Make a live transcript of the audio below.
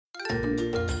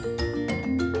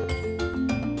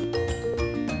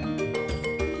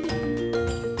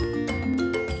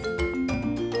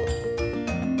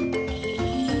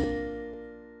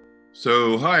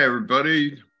So, hi,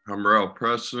 everybody. I'm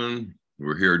Preston.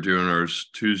 We're here doing our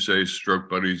Tuesday Stroke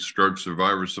Buddies Stroke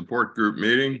Survivor Support Group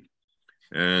meeting.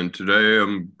 And today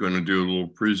I'm going to do a little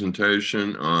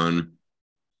presentation on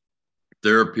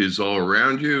therapies all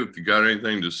around you. If you got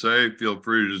anything to say, feel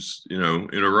free to just,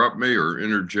 interrupt me or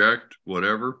interject,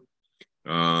 whatever.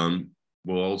 We'll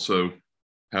also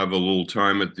have a little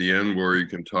time at the end where you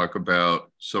can talk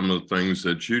about some of the things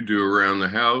that you do around the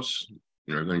house.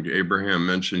 I think Abraham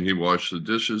mentioned he washed the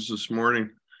dishes this morning.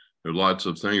 There are lots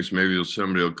of things. Maybe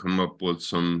somebody will come up with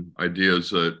some ideas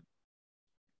that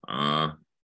I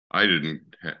didn't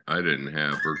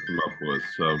have or come up with.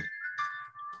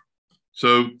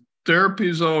 So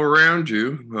therapy's all around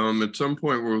you. At some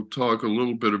point, we'll talk a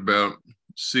little bit about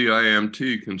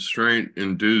CIMT,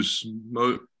 constraint-induced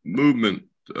movement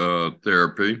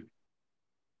therapy.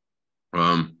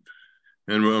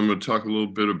 And I'm going to talk a little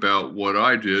bit about what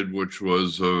I did, which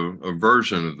was a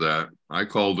version of that. I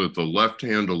called it the left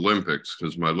hand Olympics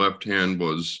because my left hand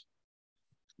was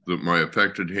my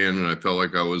affected hand, and I felt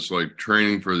like I was like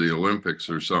training for the Olympics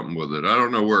or something with it. I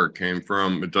don't know where it came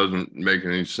from. It doesn't make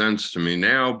any sense to me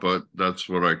now, but that's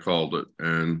what I called it.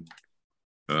 And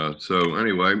so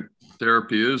anyway,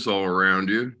 therapy is all around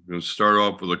you. I'm going to start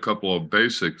off with a couple of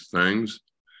basic things.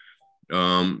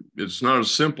 It's not a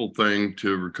simple thing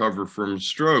to recover from a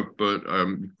stroke, but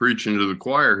I'm preaching to the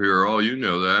choir here. All you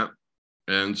know that.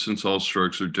 And since all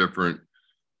strokes are different,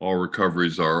 all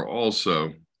recoveries are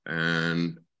also.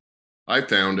 And I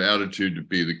found attitude to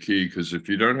be the key, because if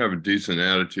you don't have a decent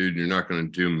attitude, you're not going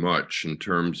to do much in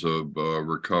terms of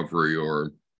recovery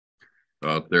or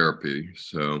therapy.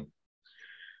 So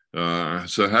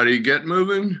how do you get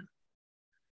moving?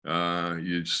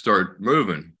 You start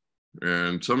moving.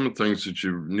 And some of the things that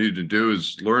you need to do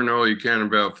is learn all you can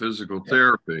about physical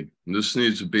therapy. And this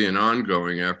needs to be an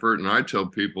ongoing effort. And I tell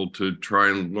people to try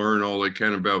and learn all they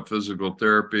can about physical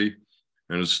therapy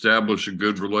and establish a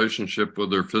good relationship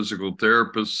with their physical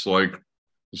therapists, like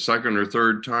the second or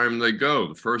third time they go.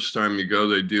 The first time you go,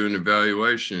 they do an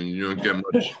evaluation. You don't get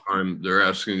much time. They're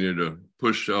asking you to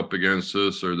push up against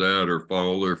this or that or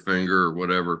follow their finger or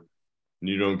whatever. And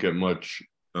you don't get much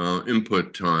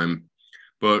input time.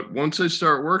 But once they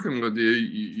start working with you,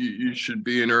 you should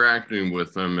be interacting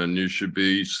with them, and you should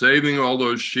be saving all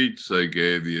those sheets they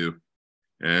gave you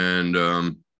and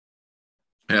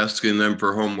asking them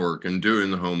for homework and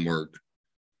doing the homework.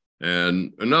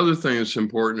 And another thing that's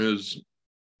important is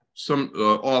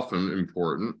often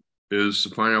important is to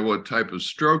find out what type of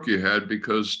stroke you had,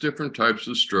 because different types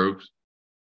of strokes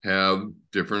have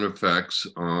different effects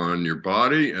on your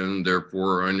body and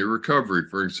therefore on your recovery.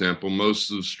 For example, most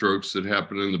of the strokes that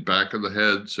happen in the back of the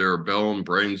head, cerebellum,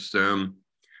 brainstem,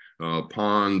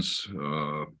 pons,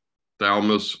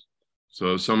 thalamus,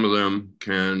 so some of them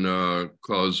can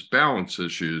cause balance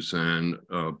issues, and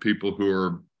people who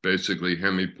are basically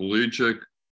hemiplegic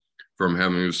from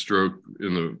having a stroke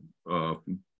in the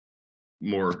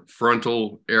more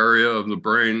frontal area of the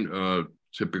brain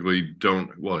typically don't,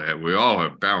 well, we all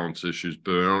have balance issues,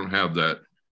 but I don't have that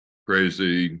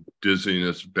crazy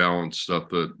dizziness, balance stuff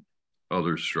that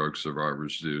other stroke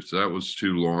survivors do. So that was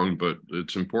too long, but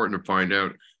it's important to find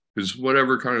out, because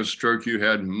whatever kind of stroke you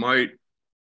had might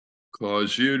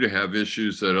cause you to have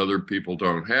issues that other people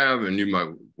don't have, and you might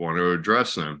want to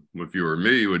address them. If you were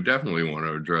me, you would definitely want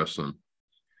to address them.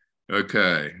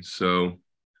 Okay, so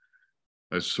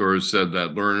I sort of said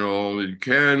that learn all you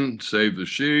can, save the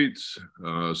sheets,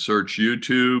 search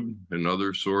YouTube and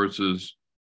other sources.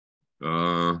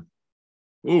 Like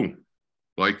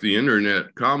the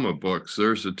internet comma books,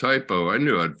 there's a typo. I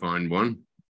knew I'd find one.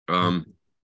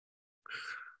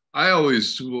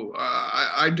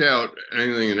 I doubt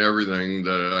anything and everything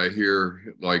that I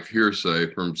hear, like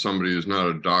hearsay from somebody who's not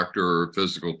a doctor or a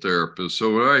physical therapist.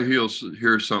 So when I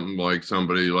hear something like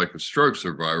somebody like a stroke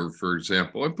survivor, for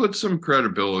example, I put some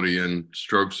credibility in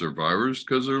stroke survivors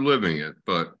because they're living it.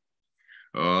 But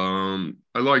I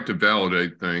like to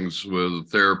validate things with a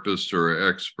therapist or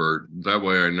an expert. That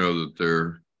way I know that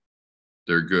they're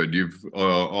good. You've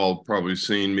all probably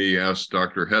seen me ask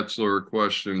Dr. Hetzler a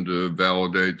question to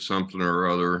validate something or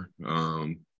other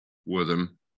with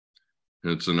him.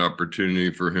 It's an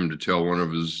opportunity for him to tell one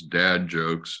of his dad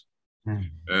jokes.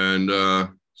 And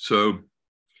so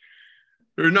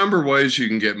there are a number of ways you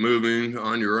can get moving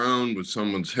on your own with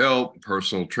someone's help: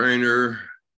 personal trainer,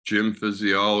 gym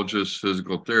physiologist,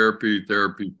 physical therapy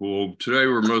pool. Today,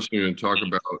 we're mostly going to talk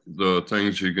about the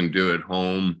things you can do at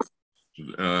home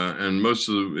And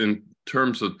in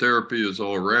terms of therapy is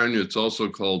all around you. It's also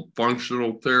called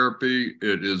functional therapy.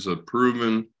 It is a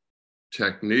proven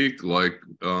technique like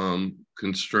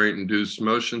constraint-induced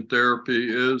motion therapy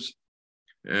is.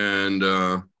 And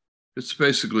it's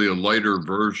basically a lighter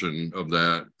version of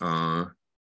that.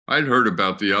 I'd heard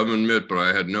about the oven mitt, but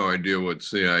I had no idea what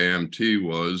CIMT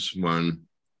was when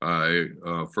I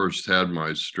first had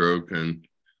my stroke. And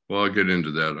well, I'll get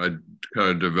into that. I kind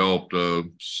of developed a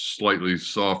slightly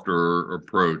softer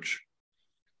approach.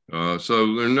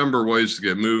 So there are a number of ways to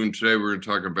get moving. Today, we're going to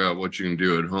talk about what you can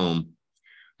do at home.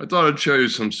 I thought I'd show you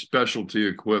some specialty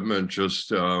equipment,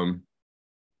 just, well,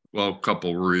 a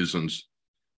couple of reasons.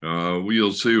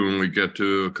 You'll see when we get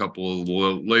to a couple of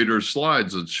later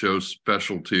slides that show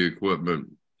specialty equipment.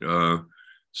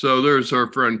 So there's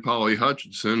our friend Polly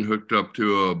Hutchinson hooked up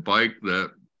to a bike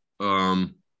that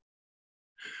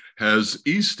has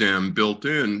E-stem built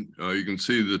in. You can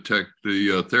see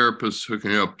the therapist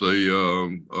hooking up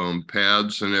the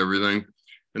pads and everything.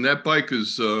 And that bike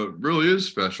is really is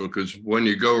special because when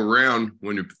you go around,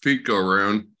 when your feet go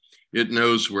around, it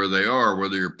knows where they are,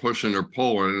 whether you're pushing or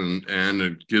pulling, and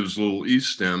it gives little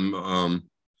E-stem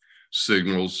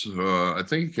signals. I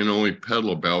think you can only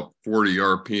pedal about 40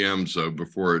 RPMs though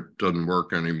before it doesn't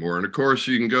work anymore. And of course,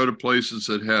 you can go to places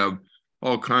that have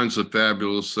all kinds of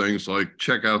fabulous things, like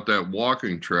check out that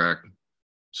walking track,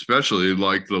 especially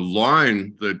like the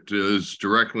line that is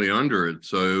directly under it.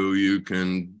 So you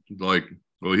can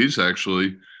well,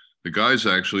 the guy's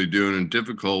actually doing a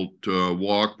difficult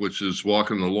walk, which is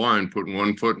walking the line, putting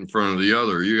one foot in front of the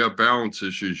other. You got balance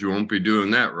issues, you won't be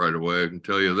doing that right away, I can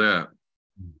tell you that.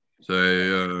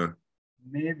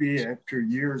 Maybe after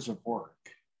years of work.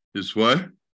 Is what?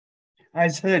 I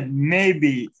said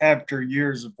maybe after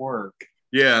years of work.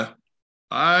 Yeah.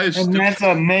 And that's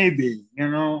a maybe, you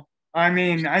know. I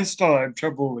mean, I still have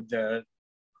trouble with that.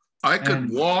 I could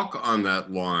walk on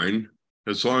that line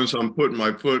as long as I'm putting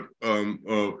my foot,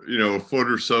 a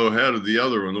foot or so ahead of the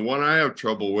other one. The one I have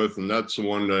trouble with, and that's the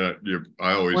one that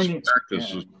I always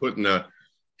practice, is putting the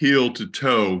heel to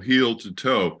toe,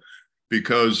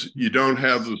 because you don't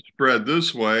have the spread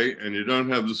this way and you don't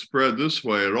have the spread this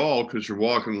way at all because you're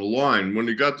walking the line. When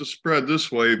you got the spread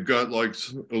this way, you've got like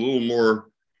a little more,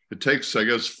 it takes, I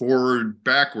guess, forward,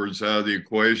 backwards out of the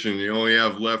equation. You only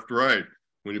have left, right.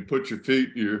 When you put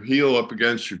your heel up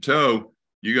against your toe,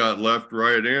 you got left,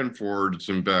 right, and forwards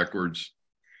and backwards.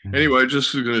 Anyway,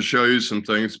 just going to show you some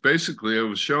things. Basically, I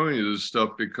was showing you this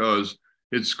stuff because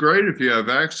it's great if you have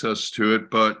access to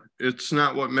it, but it's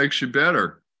not what makes you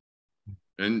better.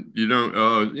 And you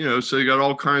don't, so you got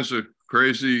all kinds of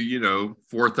crazy,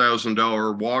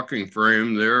 $4,000 walking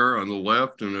frame there on the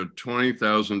left and a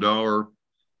 $20,000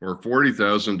 or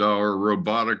 $40,000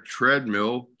 robotic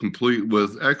treadmill complete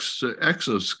with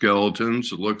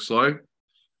exoskeletons, it looks like.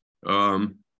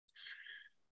 The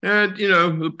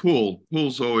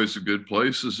pool's always a good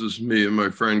place. This is me and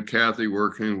my friend Kathy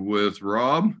working with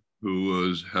Rob,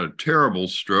 who had a terrible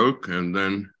stroke and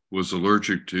then was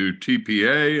allergic to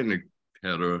TPA, and it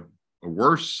had a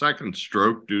worse second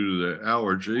stroke due to the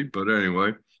allergy. But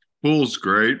anyway, pool's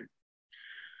great.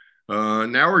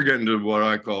 Now we're getting to what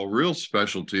I call real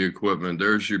specialty equipment.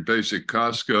 There's your basic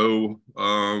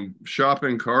Costco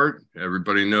shopping cart.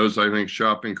 Everybody knows, I think,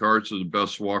 shopping carts are the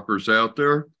best walkers out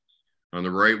there. On the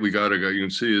right, we got a guy, you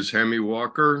can see his Hemi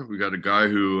walker. We got a guy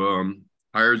who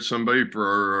hired somebody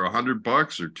for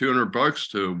 $100 or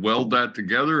 $200 to weld that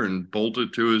together and bolt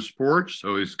it to his porch.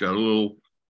 So he's got a little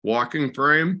walking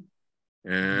frame,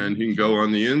 and he can go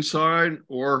on the inside,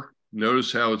 or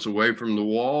notice how it's away from the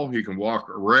wall. He can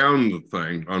walk around the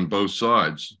thing on both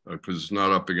sides because it's not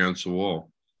up against the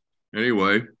wall.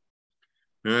 Anyway,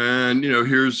 and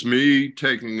here's me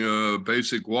taking a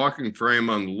basic walking frame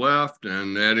on the left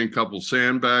and adding a couple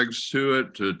sandbags to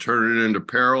it to turn it into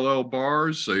parallel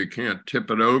bars so you can't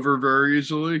tip it over very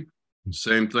easily.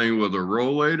 Same thing with a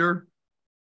rollator.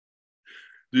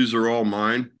 These are all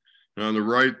mine. And on the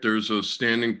right, there's a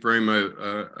standing frame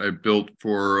I built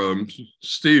for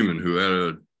Stephen, who had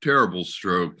a terrible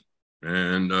stroke,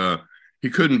 and he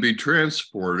couldn't be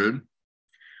transported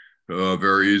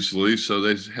very easily. So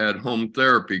they had home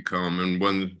therapy come, and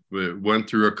when it went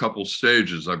through a couple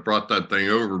stages, I brought that thing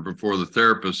over before the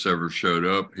therapist ever showed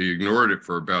up. He ignored it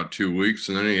for about 2 weeks,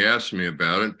 and then he asked me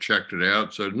about it, checked it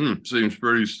out, said, seems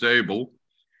pretty stable.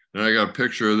 And I got a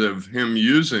picture of him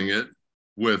using it,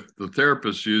 with the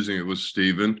therapist using it with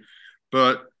Stephen.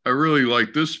 But I really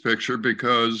like this picture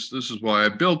because this is why I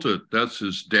built it. That's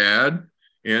his dad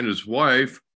and his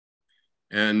wife,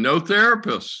 and no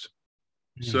therapist.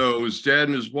 So his dad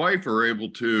and his wife are able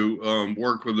to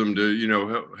work with him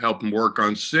to, help him work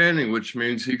on standing, which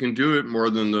means he can do it more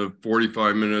than the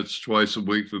 45 minutes twice a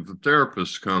week that the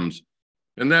therapist comes.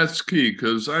 And that's key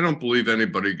because I don't believe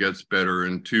anybody gets better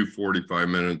in 2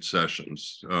 45-minute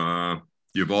sessions.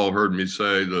 You've all heard me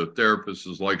say the therapist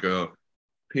is like a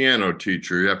piano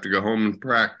teacher. You have to go home and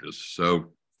practice.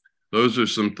 So those are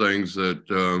some things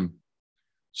that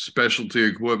specialty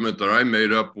equipment that I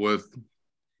made up with,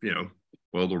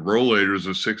 well, the rollator is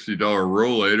a $60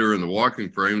 rollator and the walking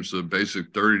frame's a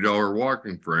basic $30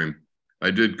 walking frame.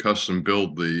 I did custom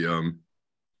build the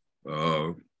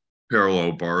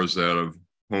parallel bars out of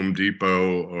Home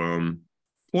Depot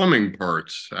plumbing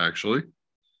parts, actually.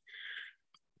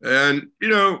 And,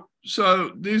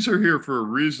 so these are here for a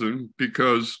reason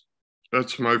because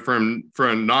that's my friend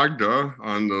Nagda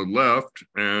on the left.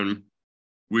 And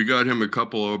we got him a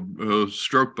couple of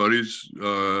stroke buddies,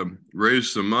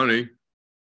 raised some money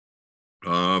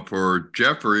for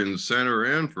Jeffrey in the center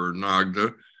and for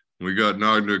Nagda. We got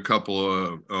Nagda a couple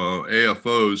of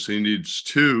AFOs. He needs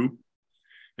 2.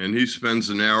 And he spends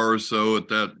an hour or so at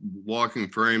that walking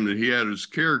frame that he and his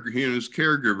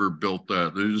caregiver built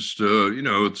that. They just,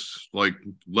 it's like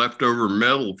leftover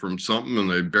metal from something and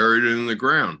they buried it in the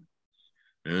ground.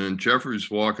 And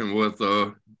Jeffrey's walking with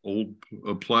a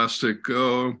plastic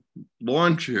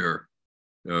lawn chair.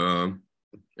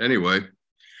 Anyway,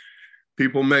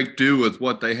 people make do with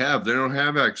what they have. They don't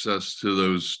have access to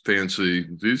those fancy,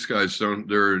 these guys don't,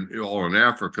 they're all in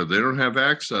Africa. They don't have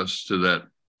access to that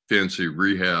fancy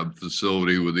rehab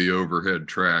facility with the overhead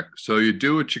track. So you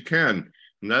do what you can.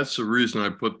 And that's the reason I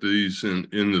put these in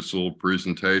this little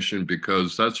presentation,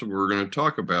 because that's what we're going to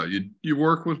talk about. You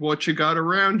work with what you got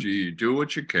around you. You do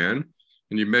what you can,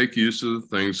 and you make use of the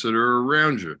things that are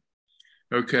around you.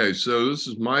 Okay, so this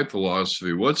is my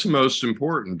philosophy. What's most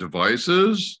important?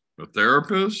 Devices, a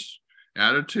therapist,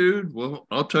 attitude? Well,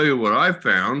 I'll tell you what I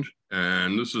found,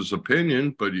 and this is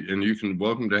opinion, and you can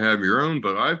welcome to have your own,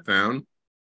 but I found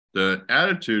the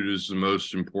attitude is the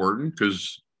most important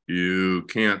because you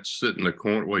can't sit in the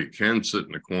corner. Well, you can sit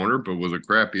in the corner, but with a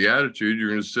crappy attitude, you're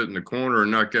going to sit in the corner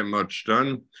and not get much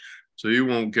done. So you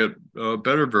won't get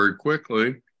better very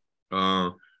quickly.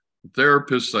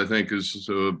 Therapists, I think, is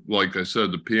like I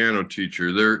said, the piano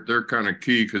teacher. They're kind of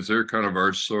key because they're kind of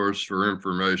our source for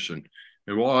information.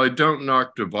 And while I don't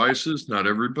knock devices, not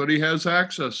everybody has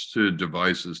access to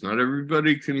devices. Not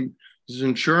everybody can. His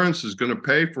insurance is going to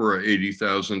pay for an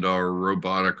 $80,000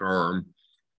 robotic arm,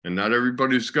 and not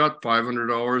everybody's got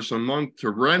 $500 a month to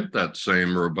rent that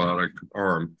same robotic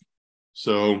arm.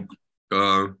 So,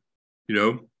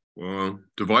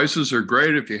 devices are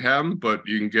great if you have them, but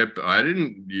you can get. I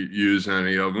didn't use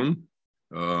any of them.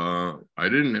 I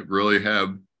didn't really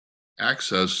have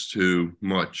access to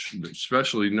much,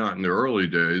 especially not in the early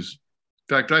days.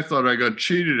 In fact, I thought I got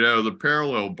cheated out of the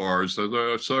parallel bars.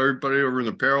 I saw everybody over in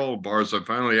the parallel bars. I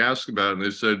finally asked about it, and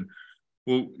they said,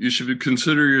 well, you should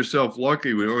consider yourself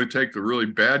lucky. We only take the really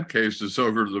bad cases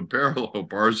over to the parallel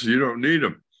bars, so you don't need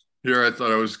them. Here, I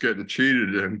thought I was getting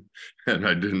cheated, and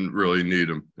I didn't really need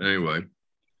them. Anyway,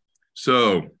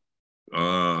 so,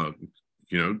 time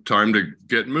to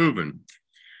get moving.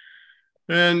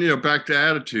 And, back to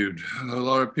attitude. A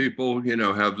lot of people,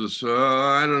 have this,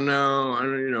 I don't know,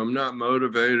 I'm not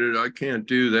motivated. I can't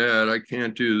do that. I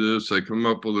can't do this. They come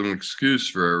up with an excuse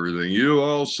for everything. You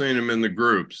all seen them in the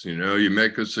groups, you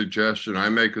make a suggestion, I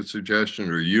make a suggestion,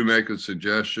 or you make a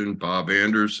suggestion, Bob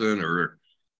Anderson, or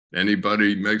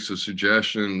anybody makes a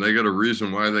suggestion, they got a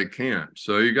reason why they can't.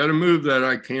 So you got to move that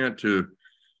I can't to,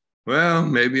 well,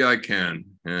 maybe I can.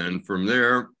 And from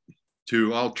there,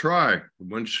 to I'll try.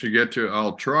 Once you get to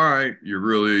I'll try,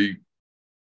 you're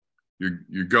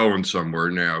going somewhere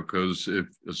now, because if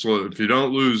you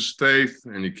don't lose faith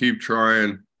and you keep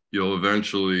trying, you'll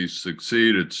eventually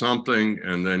succeed at something,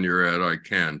 and then you're at I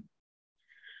can.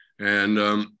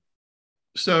 And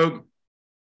so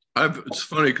it's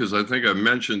funny because I think I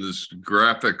mentioned this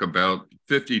graphic about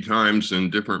 50 times in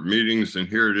different meetings, and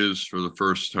here it is for the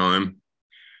first time.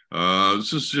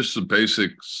 This is just the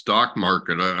basic stock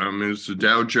market. I mean, it's the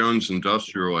Dow Jones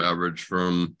Industrial Average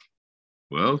from,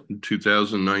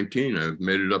 2019. I've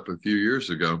made it up a few years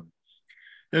ago.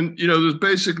 And, there's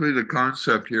basically the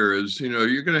concept here is,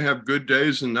 you're going to have good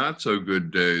days and not so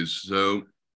good days. So,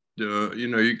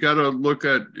 you got to look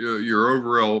at your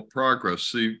overall progress.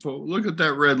 See, look at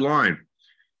that red line.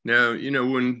 Now,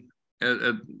 when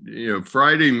at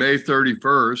Friday, May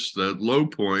 31st, that low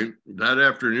point, that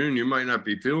afternoon, you might not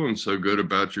be feeling so good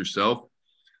about yourself.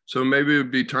 So maybe it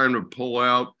would be time to pull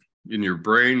out in your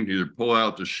brain, either pull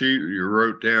out the sheet or you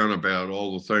wrote down about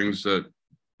all the things that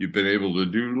you've been able to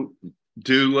do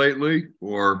do lately,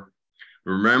 or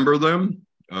remember them.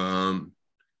 And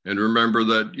remember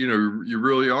that, you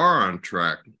really are on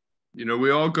track.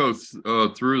 We all go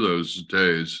through those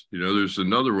days. There's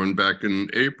another one back in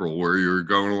April where you're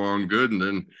going along good, and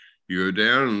then you go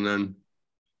down, and then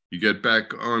you get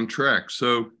back on track.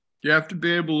 So you have to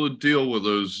be able to deal with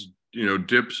those,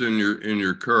 dips in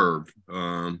your curve.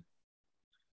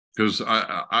 Because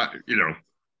I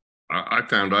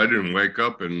found I didn't wake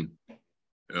up and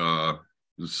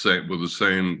with the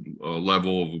same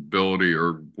level of ability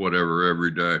or whatever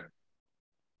every day.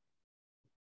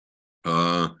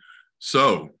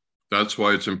 So that's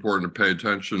why it's important to pay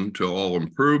attention to all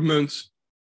improvements.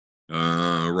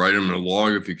 Write them in a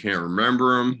log if you can't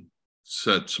remember them.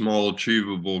 Set small,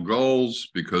 achievable goals,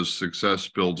 because success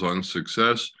builds on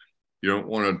success. You don't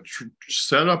want to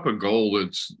set up a goal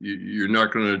that's you're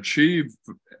not going to achieve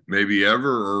maybe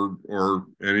ever or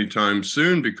anytime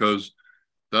soon, because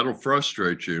that'll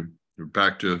frustrate you. You're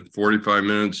back to 45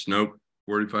 minutes. Nope,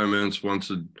 45 minutes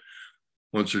once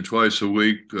or twice a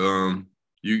week.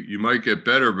 You might get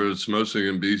better, but it's mostly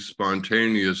going to be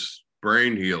spontaneous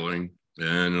brain healing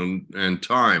and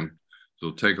time. So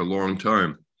it'll take a long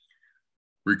time.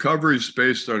 Recovery is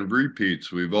based on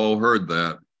repeats. We've all heard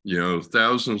that,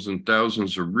 thousands and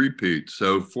thousands of repeats.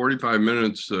 So 45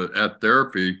 minutes at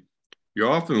therapy, you're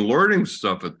often learning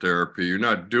stuff at therapy. You're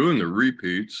not doing the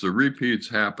repeats. The repeats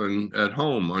happen at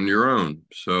home on your own.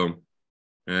 So,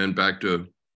 and back to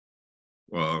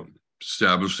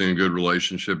establishing a good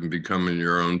relationship and becoming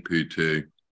your own PT.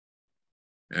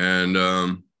 And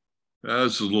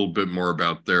that's a little bit more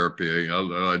about therapy. I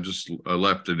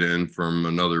left it in from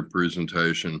another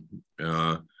presentation.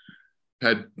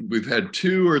 We've had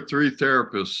 2 or 3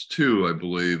 therapists, I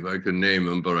believe, I can name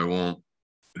them, but I won't,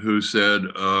 who said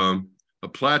a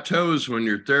plateau is when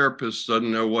your therapist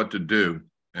doesn't know what to do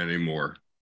anymore.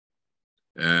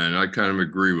 And I kind of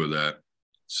agree with that.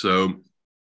 So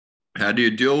how do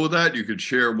you deal with that? You could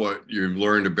share what you've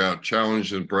learned about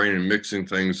challenging the brain and mixing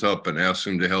things up, and ask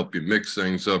them to help you mix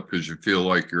things up because you feel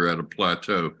like you're at a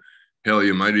plateau. Hell,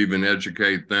 you might even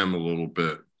educate them a little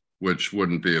bit, which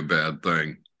wouldn't be a bad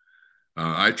thing.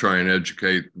 I try and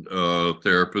educate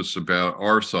therapists about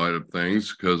our side of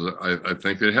things because I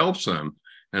think it helps them.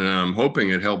 And I'm hoping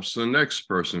it helps the next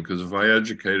person, because if I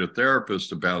educate a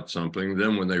therapist about something,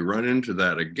 then when they run into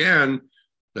that again,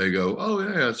 they go, oh,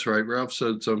 yeah, that's right. Ralph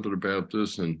said something about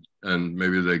this, and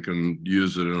maybe they can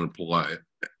use it and apply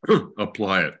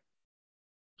it.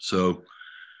 So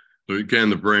again,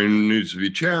 the brain needs to be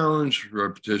challenged.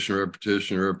 Repetition,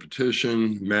 repetition,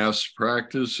 repetition. Mass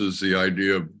practice is the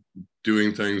idea of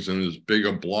doing things in as big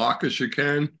a block as you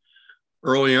can.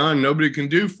 Early on, nobody can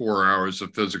do 4 hours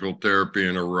of physical therapy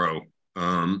in a row.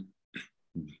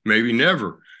 Maybe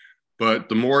never. But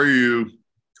the more you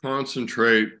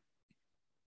concentrate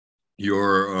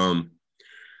your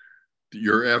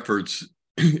efforts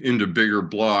into bigger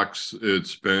blocks,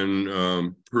 it's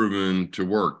been proven to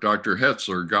work. Dr.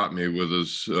 Hetzler got me with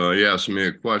his, he asked me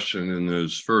a question in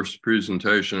his first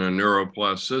presentation on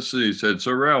neuroplasticity. He said,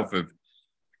 so Ralph, if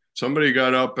somebody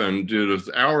got up and did an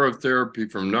hour of therapy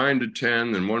from 9 to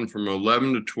 10, and one from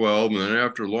 11 to 12, and then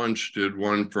after lunch did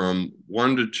one from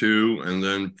 1 to 2, and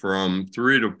then from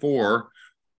 3 to 4,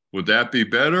 would that be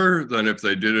better than if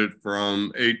they did it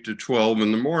from 8 to 12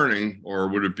 in the morning? Or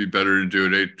would it be better to do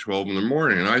it 8 to 12 in the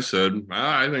morning? And I said,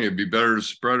 I think it'd be better to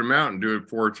spread them out and do it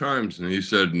 4 times. And he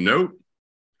said, nope.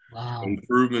 Wow. And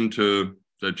proven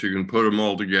that you can put them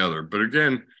all together. But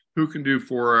again, who can do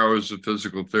 4 hours of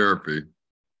physical therapy?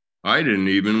 I didn't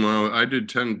even. Well, I did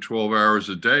 10 to 12 hours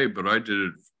a day, but I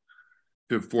did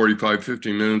it 45,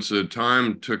 50 minutes at a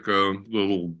time, took a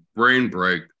little brain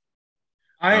break.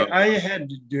 I had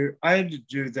to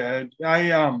do that.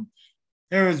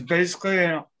 It was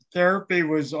basically therapy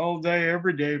was all day,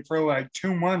 every day for like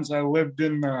 2 months. I lived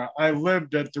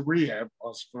at the rehab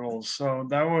hospital. So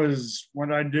that was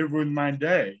what I did with my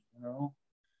day, Well,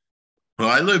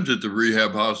 I lived at the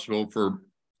rehab hospital for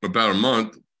about a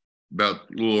month, about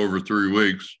a little over 3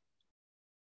 weeks.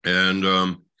 And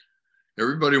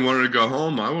everybody wanted to go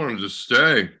home. I wanted to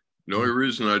stay. The only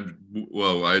reason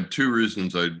I had 2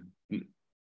 reasons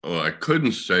I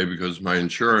couldn't stay, because my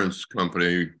insurance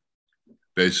company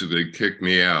basically kicked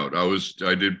me out.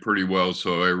 I did pretty well,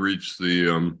 so I reached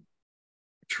the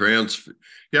transfer.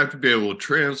 You have to be able to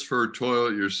transfer,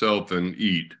 toilet yourself, and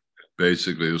eat,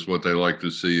 basically, is what they like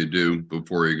to see you do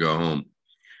before you go home.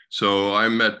 So I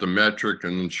met the metric,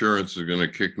 and insurance is going to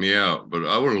kick me out. But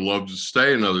I would have loved to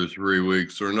stay another 3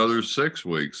 weeks or another 6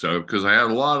 weeks, because I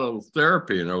had a lot of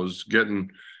therapy and I was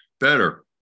getting better.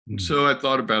 So I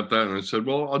thought about that and I said,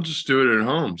 well, I'll just do it at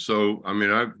home. So, I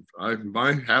mean,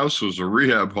 my house was a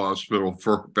rehab hospital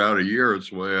for about a year. It's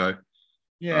the way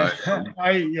Yeah,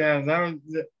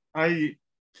 I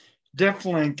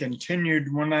definitely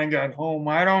continued when I got home.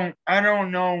 I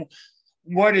don't know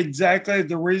what exactly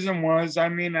the reason was. I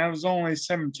mean, I was only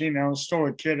 17. I was still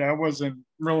a kid. I wasn't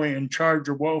really in charge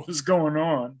of what was going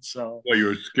on. So well, you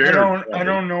were scared. I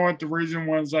don't know what the reason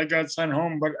was I got sent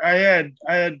home, but I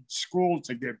had school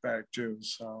to get back to.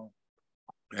 So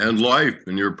and life,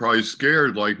 and you're probably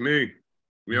scared like me.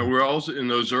 You know, we're also in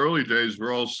those early days,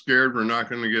 we're all scared we're not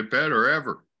going to get better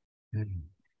ever.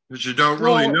 Because you don't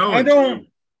really know.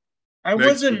 I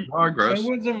wasn't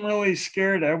really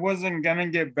scared. I wasn't gonna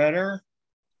get better.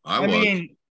 I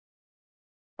mean,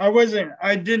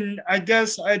 I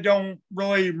guess I don't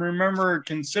really remember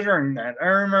considering that. I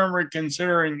remember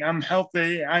considering I'm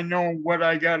healthy. I know what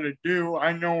I got to do.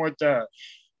 I know what the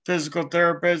physical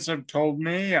therapists have told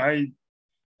me. I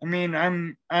mean,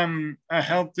 I'm a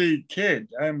healthy kid.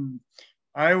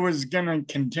 I was gonna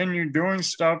continue doing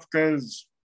stuff because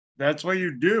that's what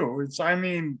you do. I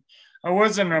mean, I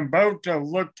wasn't about to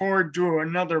look forward to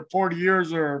another 40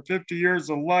 years or 50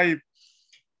 years of life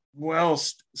while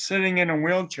sitting in a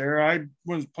wheelchair. I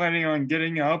was planning on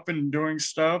getting up and doing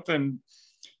stuff and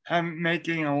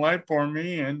making a life for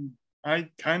me. And I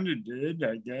kind of did,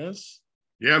 I guess.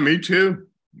 Yeah, me too.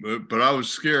 But I was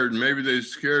scared. Maybe they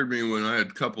scared me when I had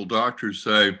a couple doctors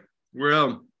say,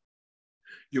 well,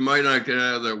 you might not get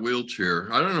out of that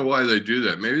wheelchair. I don't know why they do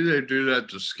that. Maybe they do that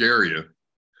to scare you.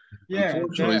 Yeah,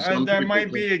 that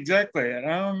might be exactly it.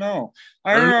 I don't know.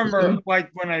 I remember like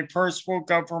when I first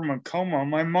woke up from a coma,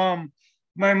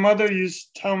 my mother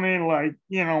used to tell me like,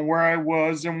 you know, where I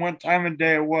was and what time of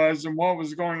day it was and what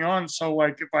was going on. So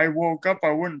like if I woke up,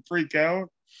 I wouldn't freak out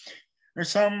or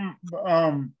something.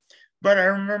 But I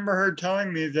remember her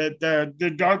telling me that the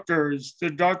doctors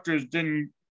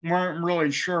weren't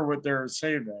really sure what they were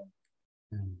saying.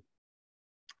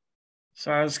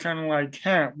 So I was kind of like,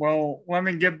 well, let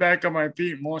me get back on my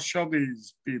feet and we'll show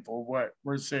these people what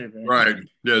we're saving. Right.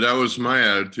 Yeah, that was my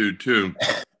attitude too.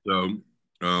 So,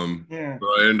 yeah.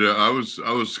 And I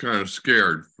was kind of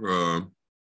scared. I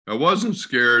wasn't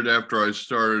scared after I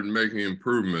started making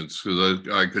improvements because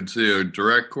I could see a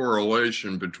direct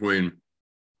correlation between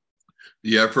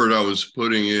the effort I was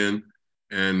putting in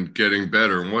and getting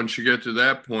better. And once you get to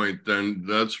that point, then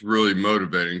that's really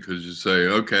motivating because you say,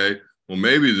 okay, well,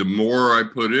 maybe the more I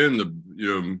put in,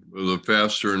 the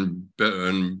faster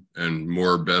and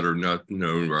more better.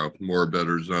 More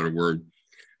better is not a word,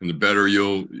 and the better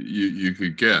you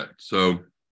could get. So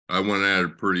I went at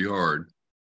it pretty hard.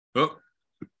 Oh,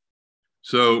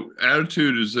 so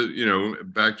attitude is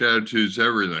back to attitude is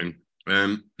everything.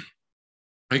 And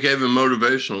I gave a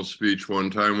motivational speech one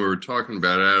time. We were talking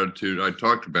about attitude. I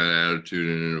talked about attitude,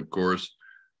 and of course,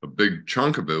 a big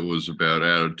chunk of it was about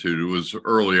attitude. It was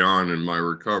early on in my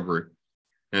recovery.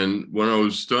 And when I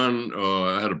was done,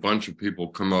 I had a bunch of people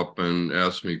come up and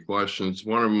ask me questions.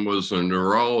 One of them was a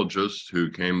neurologist who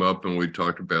came up and we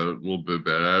talked about a little bit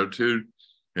about attitude.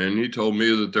 And he told me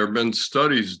that there have been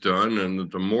studies done and that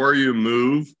the more you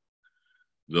move,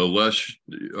 the less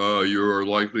you're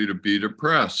likely to be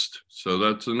depressed. So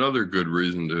that's another good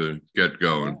reason to get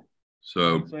going.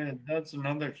 So that's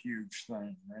another huge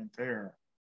thing right there.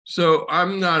 So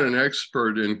I'm not an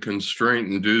expert in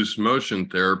constraint-induced motion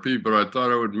therapy, but I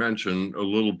thought I would mention a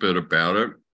little bit about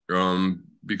it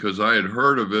because I had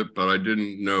heard of it, but I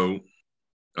didn't know.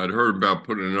 I'd heard about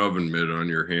putting an oven mitt on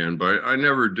your hand, but I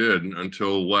never did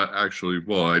until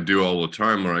I do all the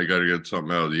time when I got to get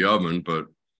something out of the oven, but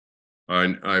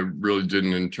I really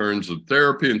didn't in terms of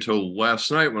therapy until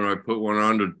last night when I put one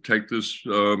on to take this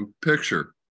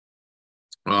picture.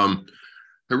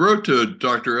 I wrote to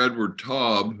Dr. Edward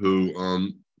Taub,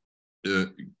 who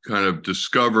kind of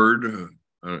discovered,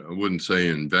 I wouldn't say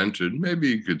invented, maybe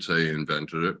you could say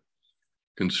invented it,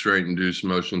 constraint-induced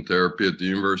motion therapy at the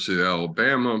University of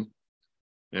Alabama.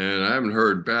 And I haven't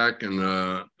heard back. And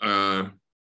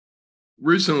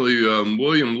recently,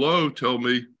 William Lowe told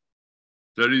me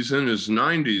that he's in his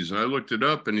 90s. And I looked it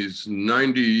up and he's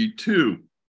 92.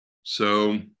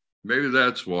 So maybe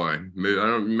that's why.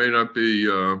 May not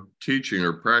be teaching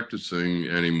or practicing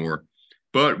anymore.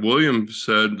 But William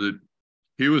said that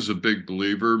he was a big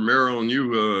believer. Marilyn,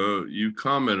 you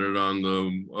commented on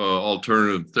the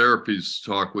alternative therapies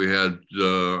talk we had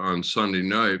on Sunday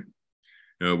night,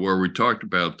 where we talked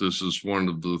about this as one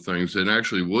of the things. And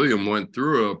actually, William went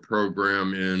through a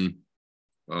program in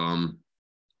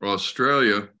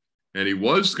Australia And he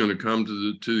was going to come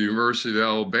to the University of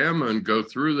Alabama and go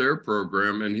through their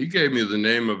program. And he gave me the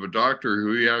name of a doctor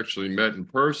who he actually met in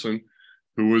person,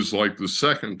 who was like the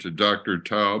second to Dr.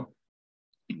 Taub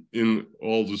in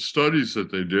all the studies that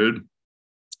they did.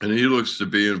 And he looks to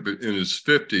be in his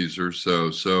 50s or so.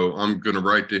 So I'm going to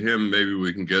write to him. Maybe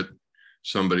we can get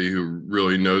somebody who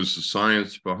really knows the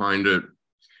science behind it.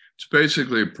 It's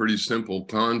basically a pretty simple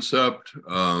concept,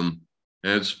 and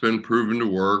it's been proven to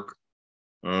work.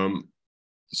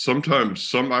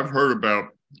 Sometimes I've heard about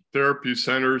therapy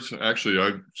centers. Actually,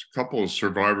 a couple of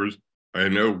survivors I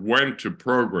know went to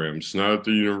programs, not at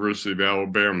the University of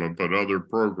Alabama, but other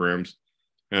programs.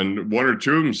 And one or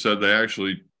two of them said they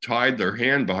actually tied their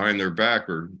hand behind their back,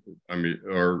 or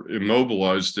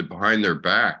immobilized it behind their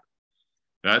back.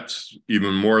 That's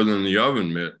even more than the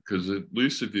oven mitt, because at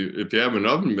least if you have an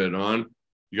oven mitt on,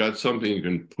 you got something you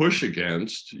can push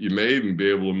against. You may even be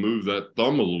able to move that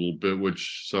thumb a little bit, which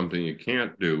is something you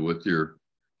can't do with your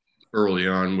early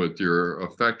on with your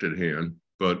affected hand.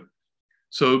 But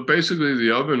so basically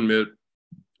the oven mitt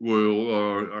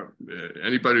will,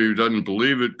 anybody who doesn't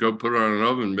believe it, go put on an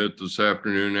oven mitt this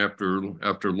afternoon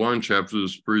after lunch, after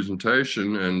this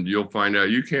presentation, and you'll find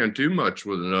out you can't do much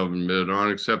with an oven mitt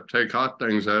on except take hot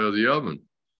things out of the oven.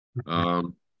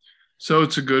 So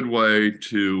it's a good way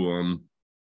to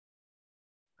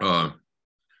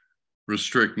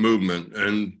restrict movement.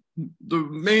 And the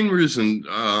main reason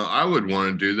I would want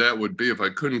to do that would be if I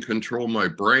couldn't control my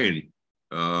brain.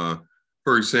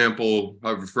 For example, I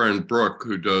have a friend, Brooke,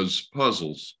 who does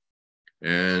puzzles.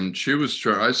 And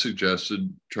I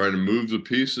suggested trying to move the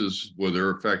pieces with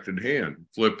her affected hand,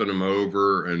 flipping them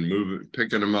over and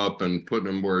picking them up and putting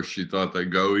them where she thought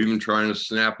they'd go, even trying to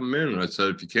snap them in. And I said,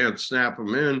 if you can't snap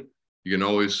them in, you can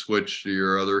always switch to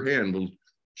your other hand. Well,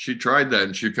 she tried that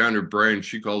and she found her brain,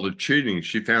 she called it cheating.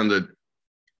 She found that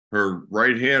her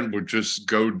right hand would just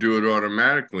go do it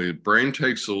automatically. The brain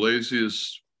takes the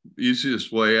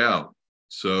easiest way out.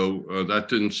 So that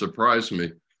didn't surprise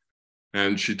me.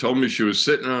 And she told me she was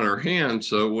sitting on her hand,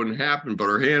 so it wouldn't happen, but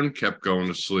her hand kept going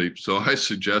to sleep. So I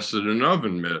suggested an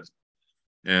oven mitt.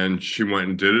 And she went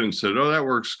and did it and said, oh, that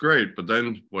works great. But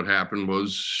then what happened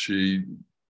was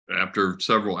after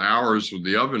several hours with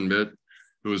the oven mitt,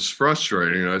 it was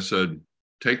frustrating. I said,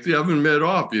 take the oven mitt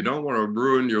off. You don't want to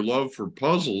ruin your love for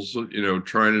puzzles,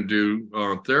 trying to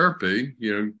do therapy.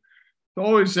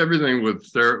 Always everything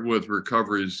with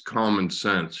recovery is common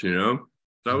sense,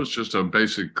 That was just a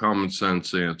basic common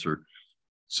sense answer.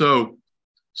 So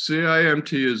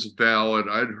CIMT is valid.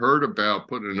 I'd heard about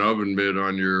putting an oven mitt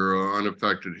on your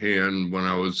unaffected hand when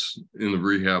I was in the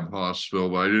rehab hospital,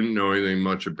 but I didn't know anything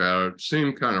much about it. It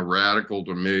seemed kind of radical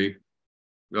to me.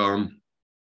 A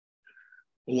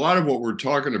lot of what we're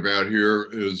talking about here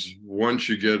is once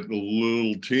you get a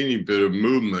little teeny bit of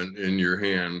movement in your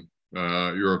hand,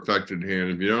 your affected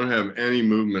hand, if you don't have any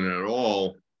movement at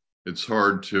all, it's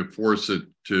hard to force it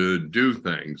to do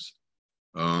things.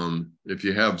 If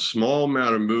you have small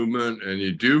amount of movement and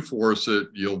you do force it,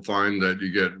 you'll find that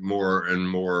you get more and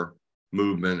more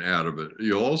movement out of it.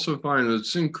 You'll also find that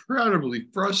it's incredibly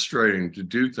frustrating to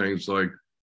do things like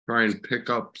try and pick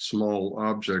up small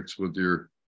objects with your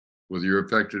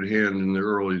affected hand in the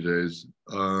early days.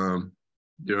 A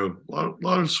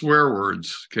lot of swear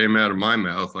words came out of my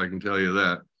mouth, I can tell you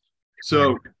that.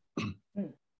 So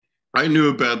I knew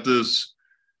about this.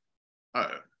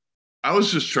 I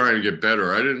was just trying to get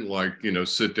better. I didn't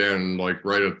sit down and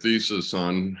write a thesis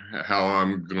on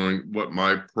what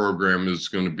my program is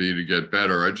going to be to get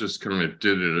better. I just kind of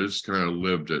did it. I just kind of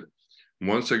lived it.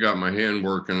 Once I got my hand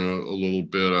working a little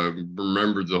bit, I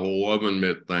remembered the whole oven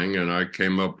mitt thing, and I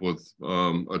came up with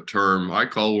a term. I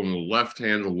call them the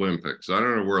left-hand Olympics. I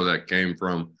don't know where that came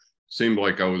from. Seemed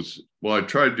like I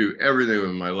tried to do everything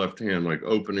with my left hand, like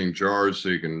opening jars so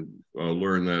you can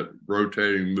learn that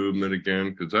rotating movement again,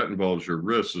 because that involves your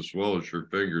wrists as well as your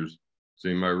fingers.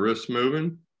 See my wrists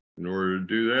moving? In order to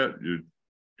do that,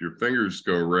 your fingers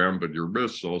go around, but your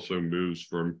wrists also moves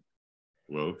from,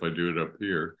 well, if I do it up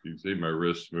here, you see my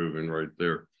wrists moving right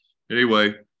there.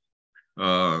 Anyway,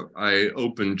 I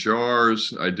opened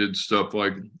jars. I did stuff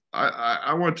like,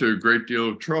 I went to a great deal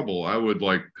of trouble. I would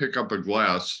pick up a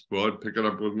glass. Well, I'd pick it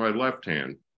up with my left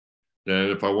hand.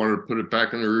 Then if I wanted to put it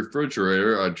back in the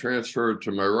refrigerator, I'd transfer it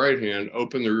to my right hand,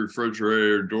 open the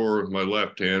refrigerator door with my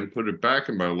left hand, put it back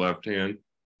in my left hand,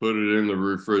 put it in the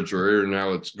refrigerator.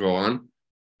 Now it's gone.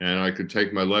 And I could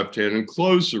take my left hand and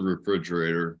close the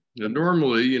refrigerator. And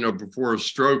normally, before a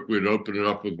stroke, we'd open it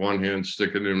up with one hand,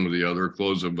 stick it in with the other,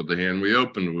 close it with the hand we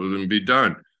opened it with, and be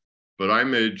done. But I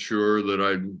made sure that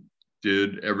I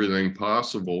did everything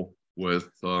possible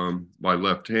with my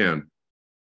left hand.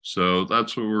 So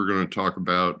that's what we're going to talk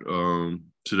about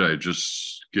today.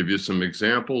 Just give you some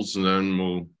examples, and then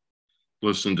we'll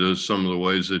listen to some of the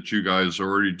ways that you guys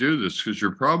already do this, because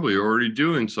you're probably already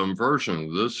doing some version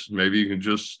of this. Maybe you can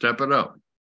just step it up.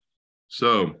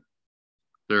 So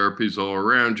therapy's all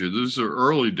around you. These are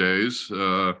early days.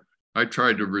 I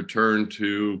tried to return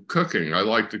to cooking. I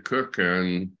like to cook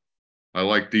and I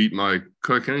like to eat my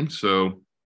cooking. So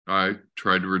I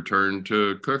tried to return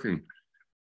to cooking.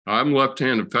 I'm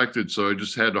left-hand affected, so I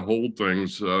just had to hold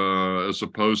things as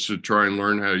opposed to try and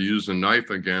learn how to use a knife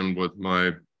again with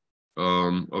my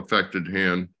affected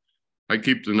hand. I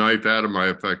keep the knife out of my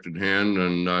affected hand,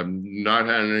 and I've not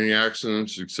had any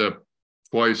accidents except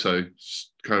twice I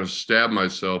kind of stabbed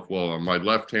myself. Well, my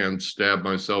left hand stabbed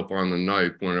myself on the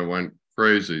knife when I went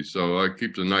crazy. So I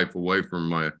keep the knife away from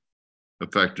my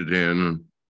affected hand. And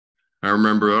I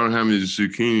remember I don't have any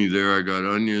zucchini there. I got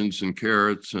onions and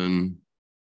carrots and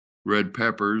red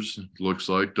peppers, looks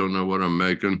like. Don't know what I'm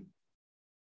making.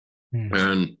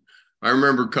 And I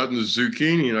remember cutting the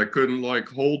zucchini and I couldn't like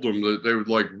hold them. They would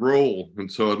like roll.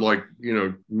 And so I'd like,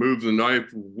 move the knife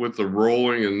with the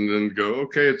rolling and then go,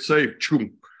 okay, it's safe.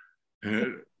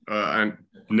 And, I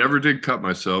never did cut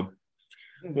myself.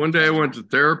 One day I went to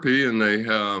therapy and they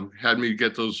had me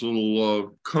get those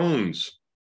little cones.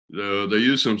 They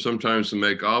use them sometimes to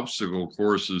make obstacle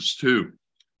courses too.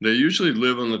 They usually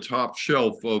live on the top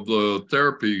shelf of the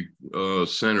therapy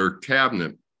center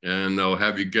cabinet, and they'll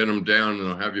have you get them down and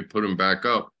they'll have you put them back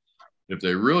up. If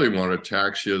they really want to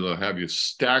tax you, they'll have you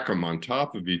stack them on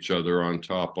top of each other on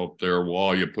top up there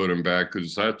while you put them back,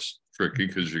 because that's tricky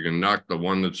because you can knock the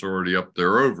one that's already up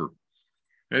there over.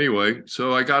 Anyway,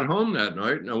 so I got home that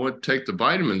night and I went to take the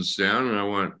vitamins down and I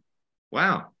went,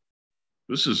 wow,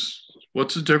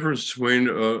 what's the difference between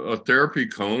a therapy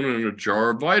cone and a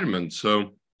jar of vitamins?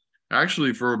 So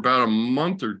actually for about a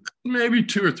month or maybe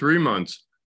 2 or 3 months,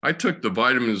 I took the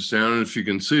vitamins down, and if you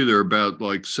can see, there are about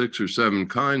like 6 or 7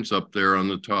 kinds up there on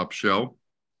the top shelf.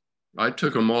 I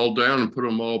took them all down and put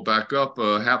them all back up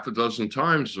half a dozen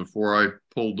times before I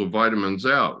pulled the vitamins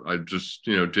out. I just,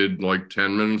 did like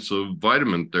 10 minutes of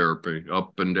vitamin therapy,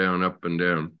 up and down, up and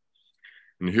down.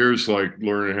 And here's like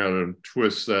learning how to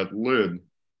twist that lid.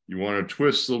 You want to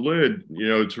twist the lid.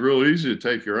 It's real easy to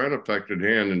take your unaffected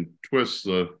hand and twist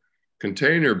the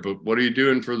container, but what are you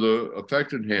doing for the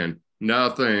affected hand?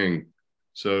 Nothing.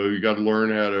 So you got to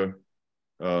learn how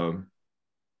to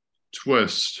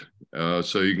twist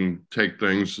so you can take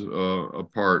things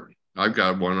apart. I've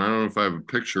got one. I don't know if I have a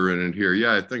picture in it here.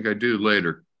 Yeah, I think I do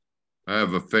later. I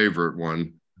have a favorite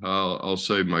one. I'll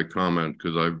save my comment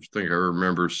because I think I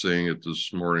remember seeing it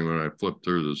this morning when I flipped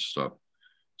through this stuff.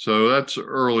 So that's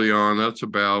early on. That's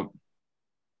about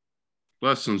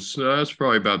that's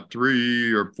probably about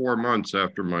 3 or 4 months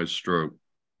after my stroke.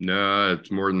 No,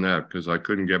 it's more than that because I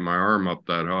couldn't get my arm up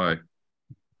that high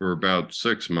for about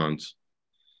 6 months.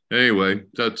 Anyway,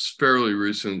 that's fairly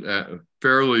recent,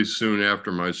 fairly soon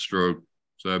after my stroke.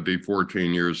 So that'd be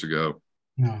 14 years ago.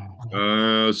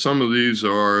 Some of these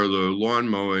are the lawn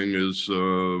mowing is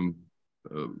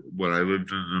when I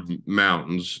lived in the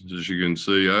mountains, as you can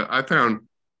see. I found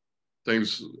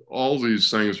all these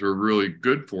things were really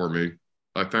good for me.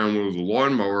 I found with the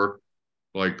lawnmower,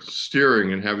 like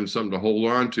steering and having something to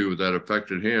hold on to with that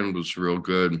affected hand was real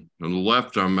good. On the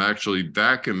left, I'm actually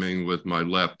vacuuming with my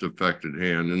left affected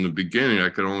hand. In the beginning, I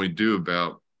could only do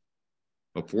about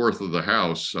a fourth of the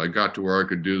house. I got to where I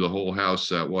could do the whole house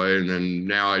that way. And then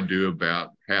now I do about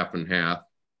half and half.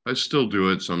 I still do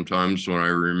it sometimes when I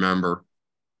remember.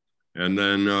 And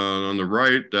then on the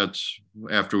right, that's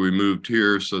after we moved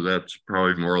here. So that's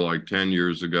probably more like 10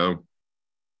 years ago.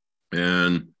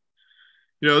 And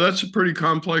that's a pretty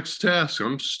complex task.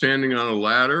 I'm standing on a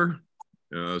ladder,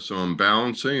 so I'm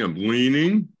balancing, I'm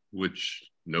leaning, which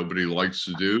nobody likes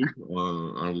to do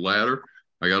on a ladder.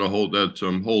 I got to hold that, so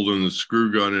I'm holding the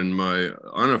screw gun in my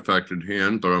unaffected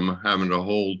hand, but I'm having to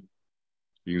hold,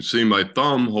 you can see my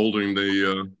thumb holding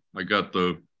I got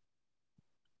the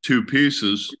 2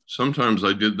 pieces. Sometimes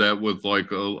I did that with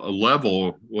like a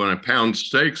level. When I pound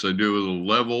steaks, I do it with a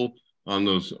level on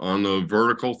the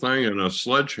vertical thing and a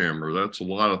sledgehammer. That's a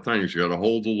lot of things. You got to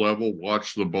hold the level,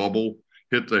 watch the bubble,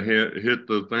 hit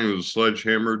the thing with a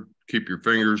sledgehammer, keep your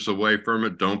fingers away from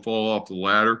it, don't fall off the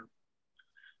ladder.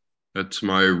 That's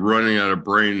my running out of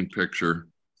brain picture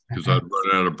because I'd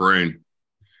run out of brain.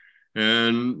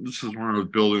 And this is when I was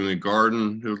building the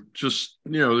garden. Just,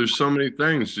 there's so many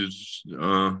things. It's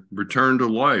return to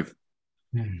life.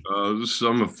 I'm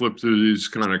going to flip through these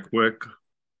kind of quick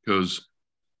because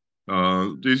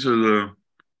these are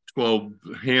 12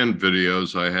 hand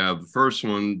videos I have. The first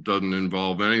one doesn't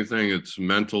involve anything. It's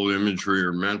mental imagery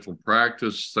or mental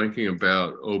practice, thinking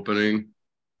about opening.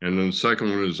 And then the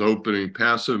second one is opening,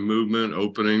 passive movement,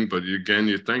 opening. But again,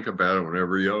 you think about it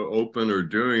whenever you open or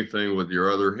do anything with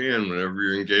your other hand, whenever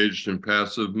you're engaged in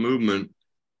passive movement,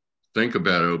 think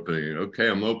about opening. Okay,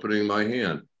 I'm opening my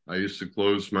hand. I used to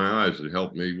close my eyes. It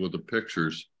helped me with the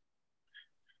pictures.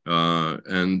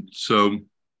 And so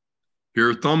here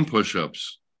are thumb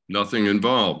push-ups, nothing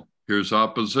involved. Here's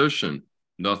opposition,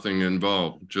 nothing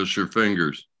involved, just your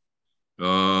fingers.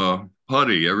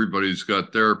 Putty, everybody's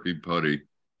got therapy putty.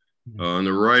 On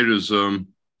the right is,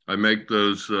 I make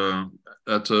those,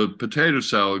 that's a potato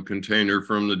salad container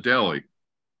from the deli.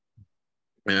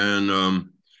 And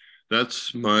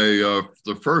that's my,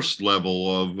 the first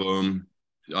level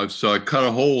of, so I cut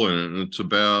a hole in it, and it's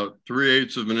about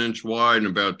 3/8 of an inch wide and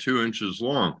about 2 inches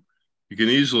long. You can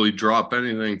easily drop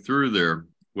anything through there.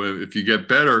 Well, if you get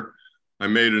better, I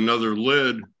made another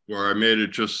lid where I made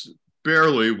it just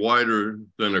barely wider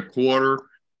than a quarter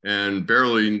and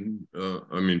barely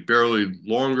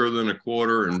longer than a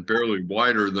quarter and barely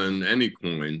wider than any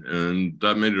coin. And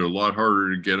that made it a lot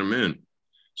harder to get them in.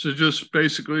 So just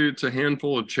basically it's a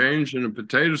handful of change in a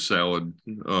potato salad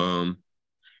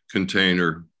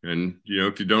container. And,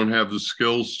 if you don't have the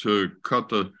skills to cut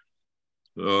the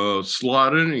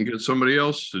slot in and get somebody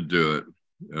else to do it.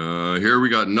 Here we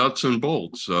got nuts and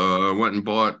bolts. I went and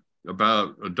bought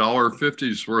about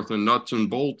 $1.50 worth of nuts and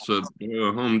bolts at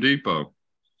Home Depot.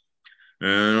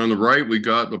 And on the right, we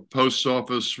got the post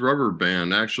office rubber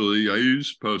band. Actually, I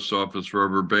use post office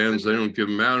rubber bands. They don't give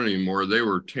them out anymore. They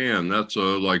were tan. That's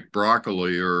like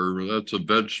broccoli, or that's a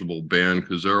vegetable band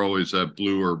because they're always that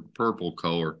blue or purple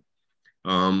color.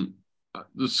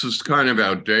 This is kind of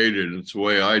outdated. It's the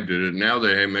way I did it. Now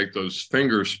they make those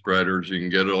finger spreaders. You can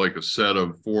get like a set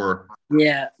of 4.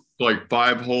 Yeah. Like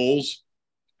 5 holes.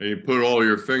 And you put all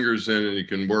your fingers in and you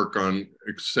can work on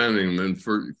extending them. And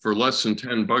for less than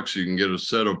 $10, you can get a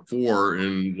set of 4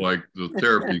 in like the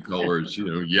therapy colors,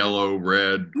 yellow,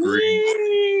 red,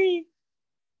 green.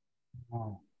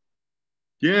 Oh.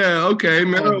 Yeah, okay,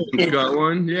 Maryland's got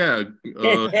one. Yeah,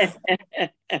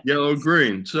 yellow,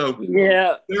 green. So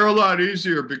yeah, they're a lot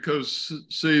easier because,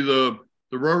 see, the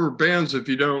rubber bands, if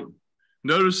you don't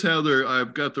notice how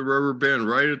I've got the rubber band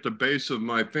right at the base of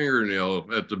my fingernail,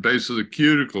 at the base of the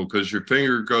cuticle, because your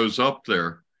finger goes up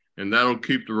there, and that'll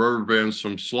keep the rubber bands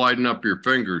from sliding up your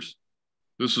fingers.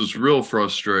 This is real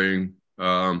frustrating.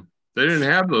 They didn't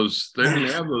have those. They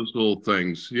didn't have those little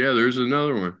things. Yeah, there's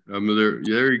another one.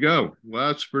 There you go. Well,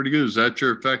 that's pretty good. Is that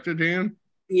your affected hand?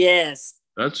 Yes.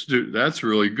 That's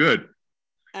really good.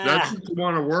 That's what you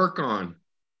want to work on.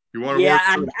 You want to work.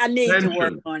 Yeah, I need to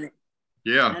work on it.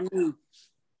 Yeah,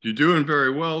 you're doing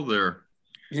very well there.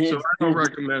 So I don't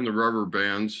recommend the rubber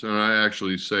bands, and I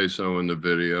actually say so in the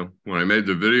video. When I made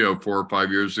the video 4 or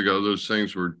 5 years ago, those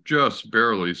things were just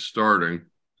barely starting.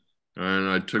 And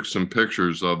I took some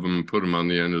pictures of them and put them on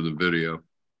the end of the video.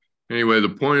 Anyway, the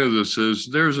point of this is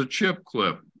there's a chip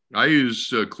clip. I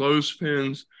use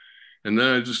clothespins, and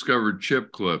then I discovered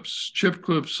chip clips. Chip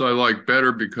clips I like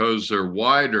better because they're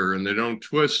wider and they don't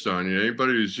twist on you.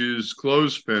 Anybody who's used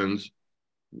clothespins,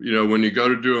 when you go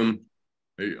to do them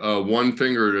one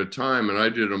finger at a time, and I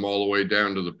did them all the way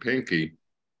down to the pinky,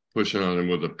 pushing on them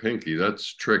with a pinky,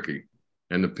 that's tricky.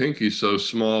 And the pinky's so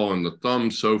small and the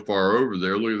thumb's so far over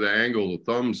there. Look at the angle the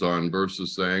thumb's on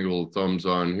versus the angle the thumb's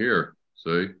on here.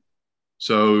 See?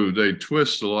 So they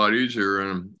twist a lot easier,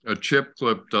 and a chip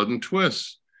clip doesn't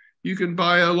twist. You can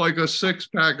buy a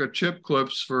 6-pack of chip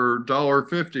clips for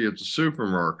 $1.50 at the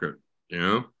supermarket,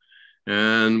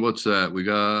 And what's that? We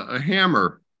got a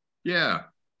hammer. Yeah,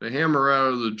 the hammer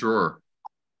out of the drawer.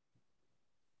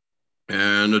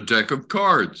 And a deck of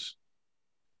cards.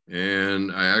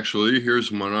 And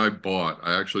here's one I bought.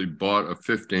 I actually bought a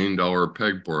 $15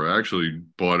 pegboard. I actually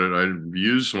bought it. I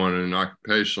used one in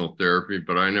occupational therapy,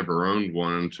 but I never owned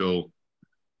one until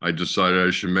I decided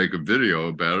I should make a video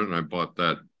about it. And I bought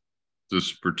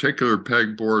this particular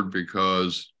pegboard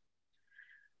because,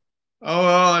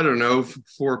 I don't know,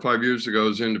 4 or 5 years ago, I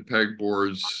was into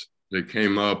pegboards. They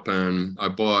came up, and I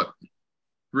bought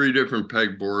 3 different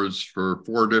pegboards for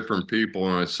 4 different people,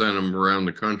 and I sent them around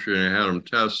the country, and I had them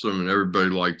test them, and everybody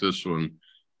liked this one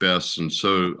best, and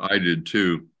so I did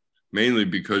too, mainly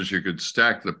because you could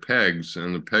stack the pegs,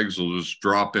 and the pegs will just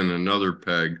drop in another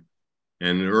peg,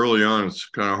 and early on, it's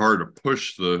kind of hard to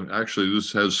push actually,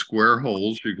 this has square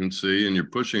holes, you can see, and you're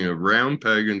pushing a round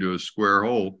peg into a square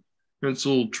hole, and it's a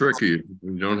little tricky.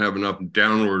 You don't have enough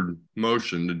downward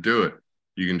motion to do it.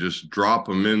 You can just drop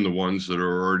them in the ones that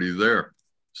are already there.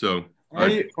 So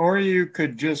Or you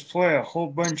could just play a whole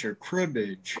bunch of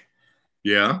cribbage.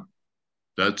 Yeah,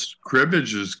 that's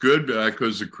cribbage is good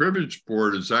because the cribbage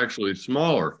board is actually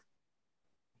smaller.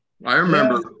 I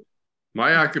remember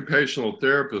my occupational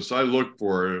therapist, I looked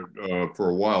for it for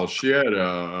a while. She had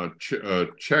a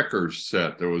checkers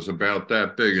set that was about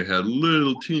that big. It had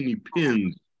little teeny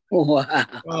pins. Wow.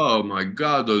 Oh my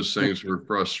God, those things were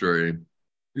frustrating.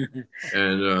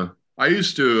 And I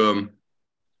used to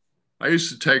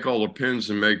take all the pins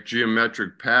and make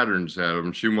geometric patterns out of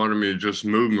them. She wanted me to just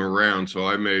move them around. So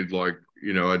I made like,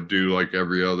 you know, I'd do like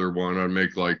every other one. I'd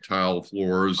make like tile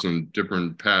floors and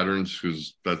different patterns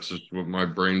because that's just what my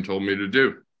brain told me to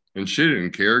do. And she didn't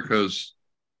care because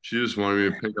she just wanted me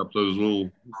to pick up those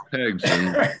little pegs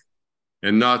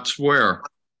and not swear.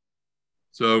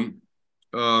 So,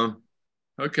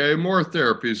 okay, more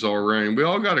therapies already. We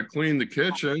all got to clean the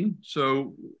kitchen.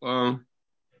 So,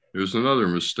 there's another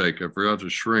mistake. I forgot to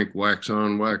shrink wax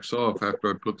on, wax off after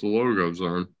I put the logos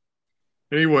on.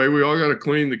 Anyway, we all got to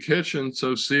clean the kitchen.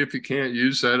 So see if you can't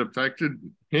use that affected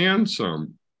hand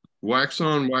some. Wax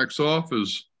on, wax off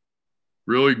is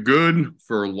really good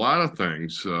for a lot of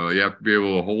things. You have to be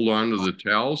able to hold on to the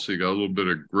towel so you got a little bit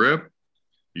of grip.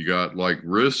 You got like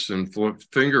wrists and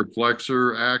finger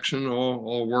flexor action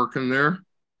all working there.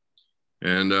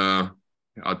 And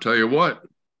I'll tell you what,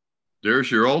 there's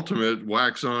your ultimate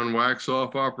wax on, wax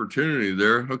off opportunity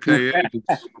there. Okay,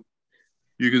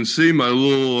 you can see my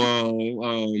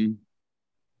little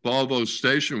Volvo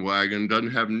station wagon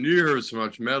doesn't have near as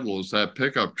much metal as that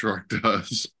pickup truck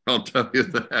does. I'll tell you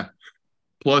that.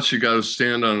 Plus, you got to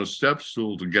stand on a step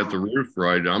stool to get the roof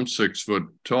right. I'm 6 foot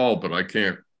tall, but I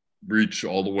can't reach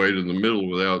all the way to the middle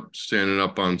without standing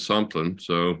up on something.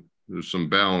 So there's some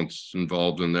balance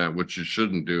involved in that, which you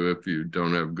shouldn't do if you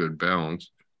don't have good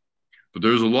balance. But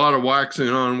there's a lot of waxing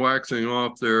on, waxing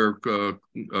off there,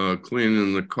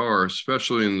 cleaning the car,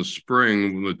 especially in the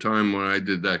spring, the time when I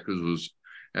did that, because it was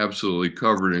absolutely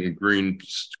covered in green,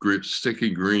 sticky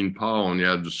green pollen you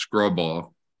had to scrub off.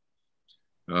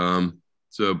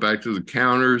 So back to the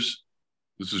counters.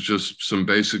 This is just some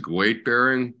basic weight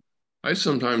bearing. I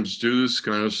sometimes do this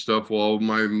kind of stuff while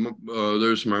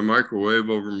there's my microwave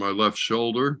over my left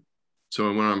shoulder. So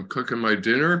when I'm cooking my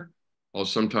dinner, I'll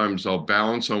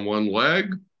balance on one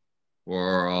leg,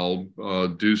 or I'll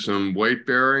do some weight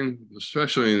bearing.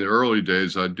 Especially in the early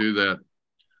days, I'd do that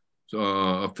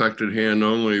affected hand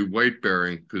only weight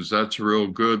bearing because that's real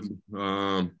good.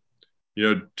 You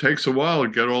know, it takes a while to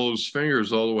get all those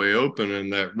fingers all the way open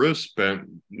and that wrist bent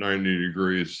 90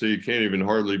 degrees. So you can't even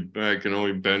I can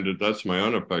only bend it. That's my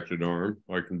unaffected arm.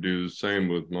 I can do the same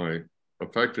with my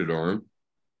affected arm,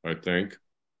 I think.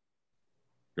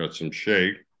 Got some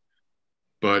shake.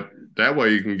 But that way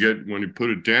you can get, when you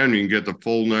put it down, you can get the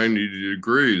full 90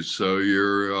 degrees. So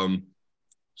you're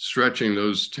stretching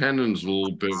those tendons a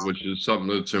little bit, which is something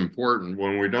that's important.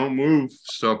 When we don't move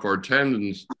stuff, our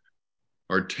tendons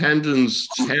tend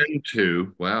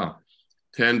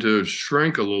to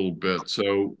shrink a little bit.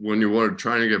 So when you want to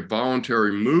try to get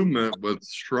voluntary movement with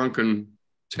shrunken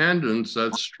tendons,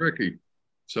 that's tricky.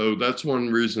 So that's one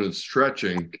reason that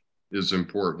stretching is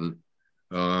important.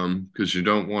 Because you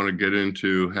don't want to get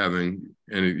into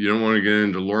you don't want to get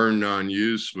into learn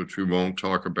non-use, which we won't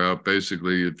talk about.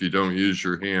 Basically, if you don't use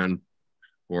your hand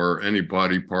or any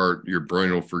body part, your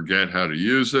brain will forget how to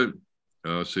use it.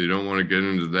 So you don't want to get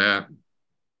into that.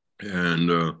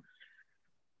 And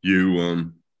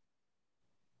you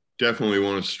definitely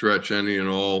want to stretch any and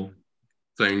all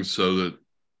things so that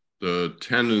the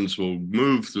tendons will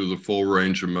move through the full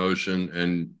range of motion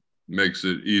and makes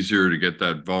it easier to get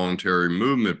that voluntary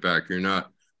movement back. You're not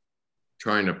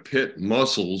trying to pit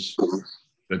muscles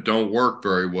that don't work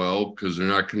very well because they're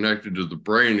not connected to the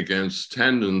brain against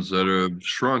tendons that have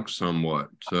shrunk somewhat.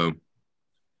 So,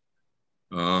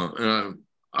 and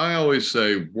I always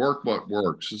say, work what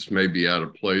works. This may be out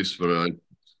of place, but I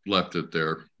left it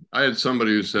there. I had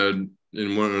somebody who said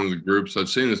in one of the groups, I've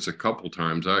seen this a couple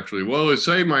times actually, well, they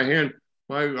say my hand,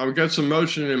 I've got some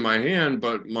motion in my hand,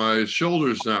 but my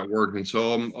shoulder's not working.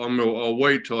 So I'll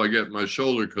wait till I get my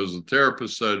shoulder, because the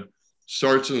therapist said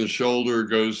starts in the shoulder,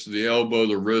 goes to the elbow,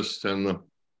 the wrist, and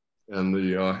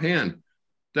the hand.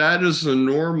 That is the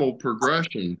normal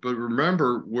progression. But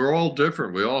remember, we're all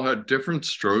different. We all had different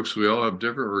strokes. We all have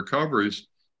different recoveries.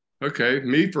 Okay,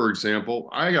 me, for example,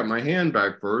 I got my hand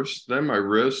back first, then my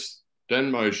wrist, then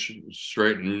my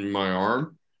straighten my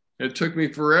arm. It took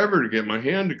me forever to get my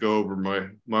hand to go over my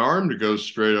arm to go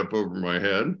straight up over my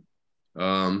head.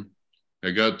 I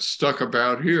got stuck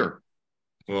about here.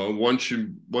 Well, once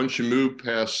you move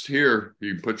past here,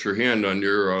 you put your hand on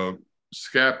your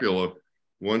scapula,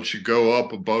 once you go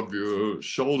up above your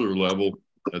shoulder level,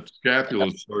 that scapula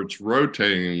starts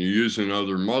rotating and you're using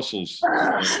other muscles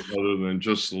other than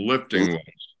just the lifting ones.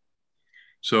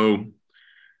 So,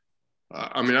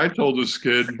 I mean, I told this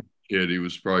kid, he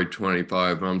was probably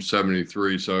 25. I'm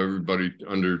 73, so everybody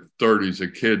under 30 is a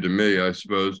kid to me, I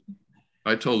suppose.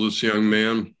 I told this young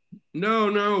man,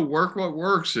 no, work what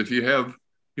works. If you have,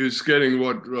 he was getting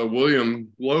what William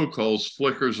Lowe calls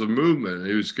flickers of movement.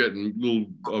 He was getting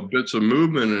little bits of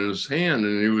movement in his hand,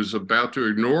 and he was about to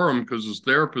ignore them because his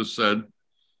therapist said,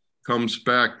 comes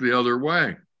back the other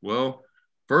way. Well,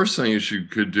 first thing you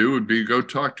could do would be go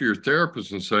talk to your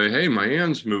therapist and say, hey, my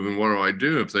hand's moving. What do I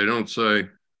do? If they don't say,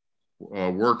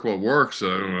 work what works,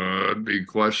 I'd be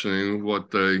questioning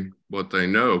what they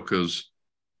know, because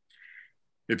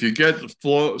if you get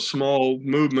small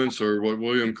movements, or what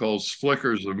William calls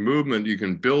flickers of movement, you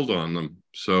can build on them.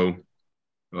 So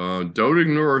don't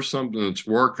ignore something that's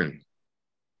working.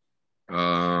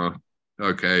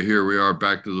 Okay, here we are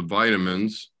back to the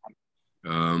vitamins.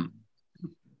 In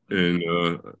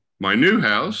my new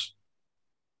house,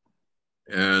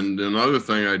 and another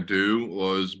thing I do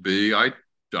was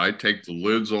I take the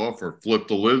lids off or flip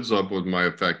the lids up with my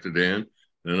affected hand,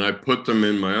 and I put them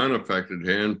in my unaffected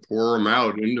hand, pour them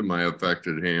out into my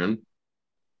affected hand.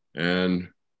 And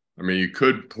I mean, you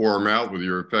could pour them out with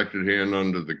your affected hand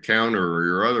under the counter or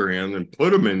your other hand and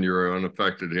put them in your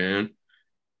unaffected hand.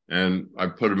 And I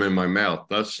put them in my mouth.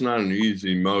 That's not an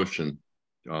easy motion.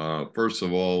 First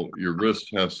of all, your wrist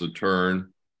has to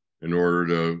turn in order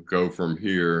to go from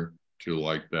here to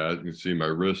like that. You can see my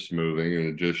wrist moving in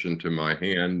addition to my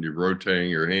hand. You're rotating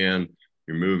your hand.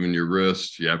 You're moving your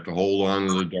wrist. You have to hold on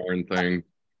to the darn thing.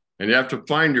 And you have to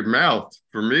find your mouth.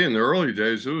 For me, in the early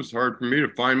days, it was hard for me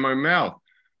to find my mouth.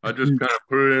 I just kind of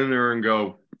put it in there and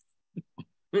go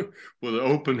with an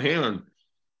open hand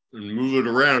and move it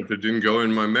around if it didn't go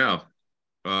in my mouth.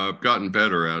 I've gotten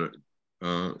better at it.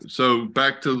 So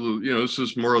back to the, this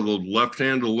is more of the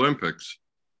left-hand Olympics.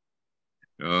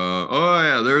 Oh,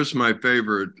 yeah, there's my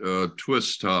favorite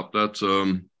twist top. That's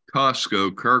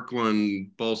Costco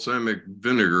Kirkland balsamic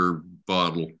vinegar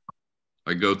bottle.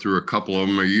 I go through a couple of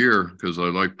them a year because I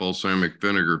like balsamic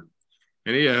vinegar.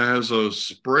 And it has a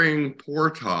spring pour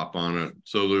top on it.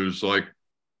 So there's like,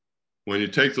 when you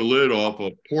take the lid off,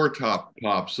 a pour top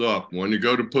pops up. When you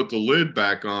go to put the lid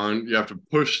back on, you have to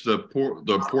push the pour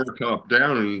top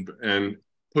down and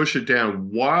push it down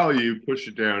while you push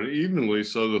it down evenly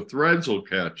so the threads will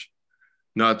catch.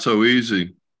 Not so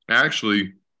easy.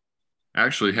 Actually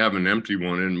have an empty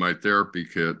one in my therapy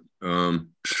kit. Yeah,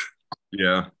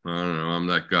 I don't know. I'm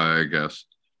that guy, I guess.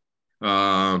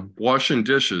 Washing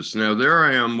dishes. Now there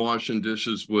I am washing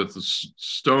dishes with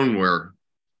stoneware.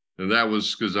 And that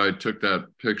was because I took that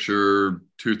picture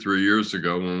 2-3 years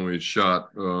ago when we shot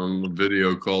a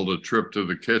video called A Trip to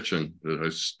the Kitchen that I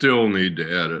still need to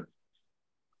edit.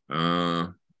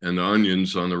 And the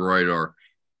onions on the right are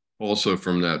also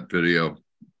from that video.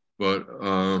 But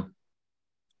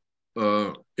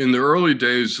in the early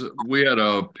days, we had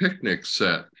a picnic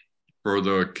set for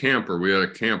the camper. We had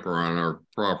a camper on our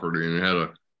property and it had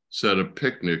a set of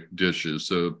picnic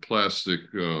dishes, plastic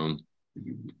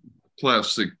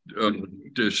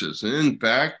dishes. And in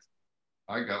fact,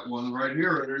 I got one right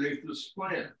here underneath this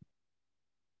plant.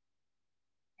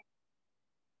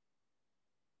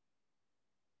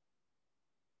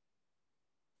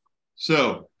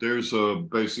 So there's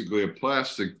basically a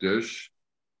plastic dish.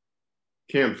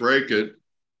 Can't break it.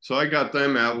 So I got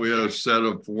them out. We had a set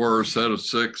of 4, a set of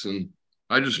 6, and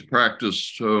I just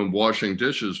practiced washing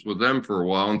dishes with them for a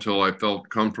while until I felt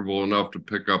comfortable enough to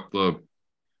pick up the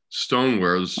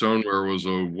stoneware. The stoneware was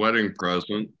a wedding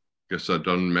present. Guess that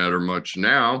doesn't matter much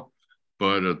now,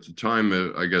 but at the time,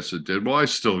 I guess it did. Well, I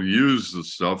still use the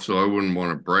stuff, so I wouldn't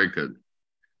want to break it.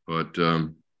 But,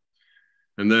 and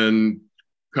then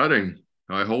cutting.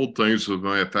 I hold things with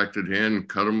my affected hand and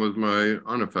cut them with my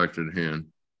unaffected hand.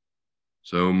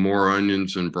 So more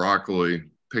onions and broccoli,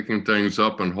 picking things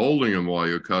up and holding them while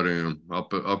you're cutting them,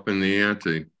 up in the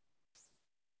ante.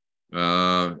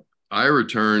 I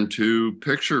returned to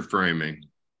picture framing.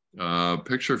 Well,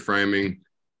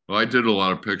 I did a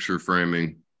lot of picture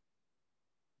framing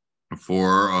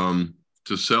for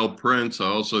to sell prints. I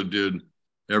also did,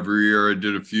 every year I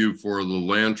did a few for the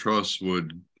land trust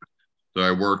that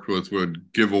I worked with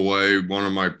would give away one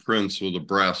of my prints with a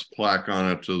brass plaque on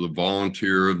it to the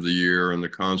volunteer of the year and the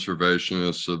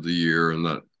conservationist of the year and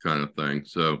that kind of thing.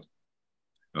 So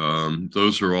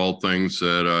those are all things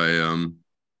that I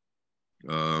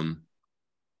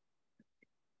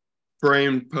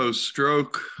framed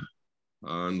post-stroke.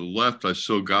 On the left, I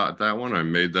still got that one. I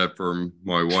made that for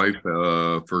my wife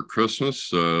for Christmas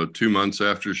 2 months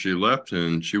after she left,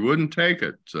 and she wouldn't take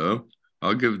it. So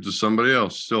I'll give it to somebody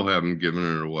else. Still haven't given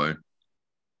it away.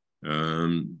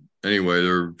 Anyway,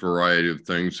 there are a variety of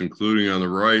things, including on the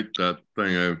right, that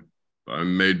thing I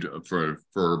made for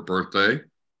her birthday.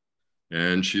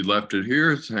 And she left it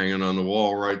here. It's hanging on the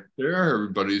wall right there.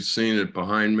 Everybody's seen it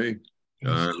behind me.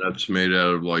 That's made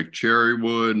out of like cherry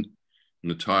wood. And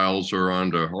the tiles are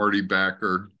onto hardy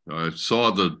backer. I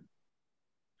saw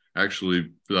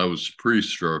actually, that was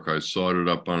pre-stroke. I sawed it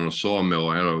up on a sawmill.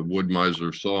 I had a Wood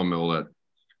Miser sawmill. That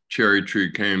cherry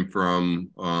tree came from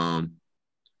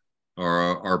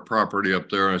our property up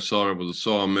there. I sawed it with a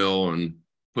sawmill and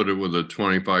put it with the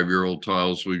 25-year-old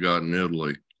tiles we got in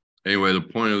Italy. Anyway, the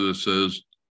point of this is,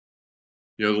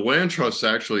 the land trust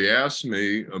actually asked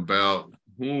me about,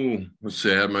 let's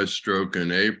see, I had my stroke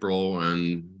in April,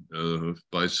 and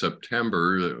by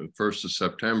September, the 1st of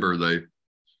September, they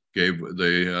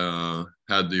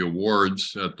had the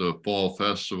awards at the fall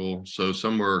festival. So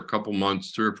somewhere a couple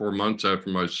months, 3 or 4 months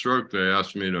after my stroke, they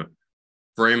asked me to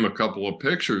frame a couple of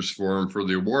pictures for them for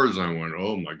the awards. I went,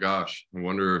 oh my gosh, I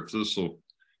wonder if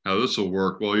how this will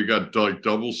work. Well, you got like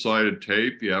double-sided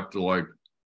tape. You have to like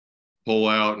pull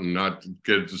out and not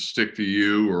get it to stick to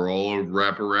you or all over,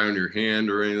 wrap around your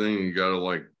hand or anything. You got to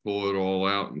like pull it all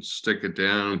out and stick it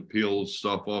down and peel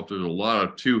stuff off. There's a lot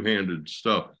of two-handed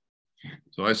stuff.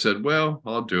 So I said, well,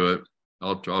 I'll do it.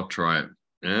 I'll try it.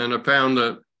 And I found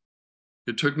that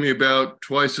it took me about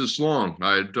twice as long.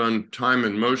 I had done time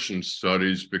and motion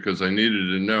studies because I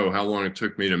needed to know how long it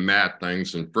took me to mat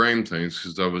things and frame things,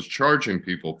 because I was charging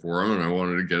people for them and I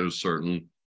wanted to get a certain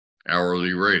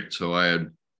hourly rate. So I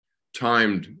had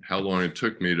timed how long it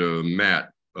took me to mat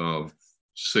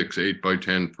 6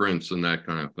 8x10 prints and that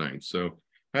kind of thing. So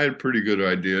I had a pretty good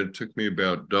idea. It took me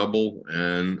about double.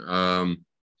 And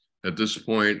at this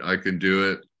point, I could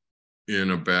do it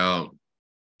in about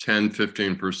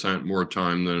 10-15% more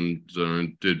time than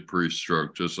it did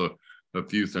pre-stroke. Just a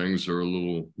few things are a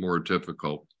little more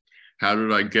difficult. How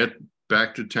did I get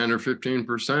back to 10 or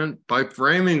 15%? By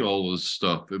framing all this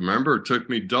stuff. Remember, it took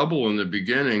me double in the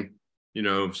beginning,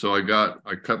 so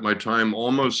I cut my time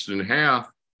almost in half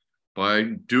by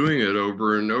doing it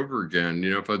over and over again.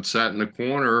 If I'd sat in the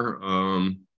corner,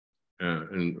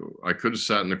 and I could have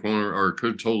sat in the corner, or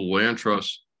could have told the land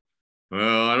trust,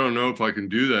 well, I don't know if I can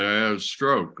do that. I had a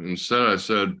stroke. Instead, I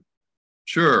said,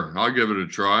 sure, I'll give it a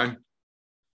try.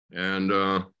 And,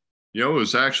 it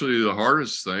was actually the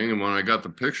hardest thing. And when I got the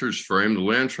pictures framed, the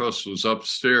land trust was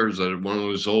upstairs at one of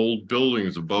those old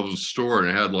buildings above the store. And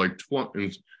it had like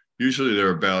 20, usually they're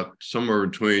about somewhere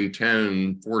between 10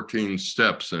 and 14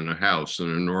 steps in a house in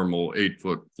a normal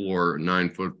 8-foot floor,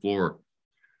 9-foot floor.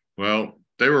 Well,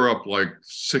 they were up like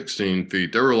 16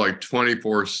 feet. There were like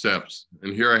 24 steps.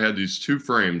 And here I had these 2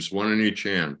 frames, one in each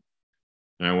hand.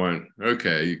 And I went,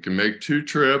 okay, you can make 2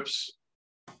 trips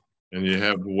and you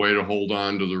have a way to hold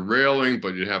on to the railing,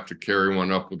 but you have to carry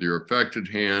one up with your affected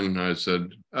hand. And I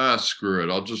said, screw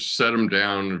it. I'll just set them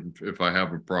down if I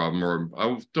have a problem, or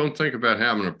I don't think about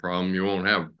having a problem. You won't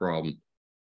have a problem.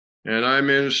 And I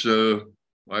managed to,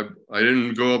 I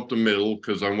didn't go up the middle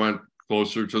because I went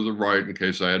closer to the right in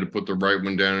case I had to put the right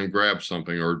one down and grab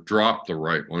something, or drop the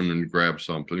right one and grab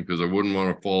something, because I wouldn't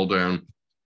want to fall down.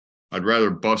 I'd rather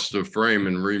bust a frame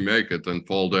and remake it than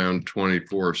fall down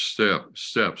 24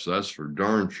 steps. That's for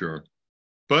darn sure.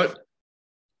 But,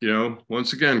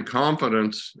 once again,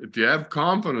 confidence. If you have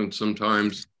confidence,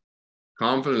 sometimes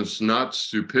confidence, not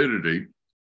stupidity.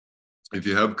 If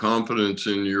you have confidence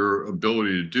in your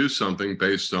ability to do something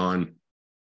based on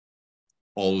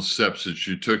all the steps that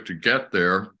you took to get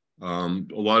there, a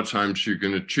lot of times you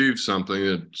can achieve something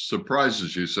that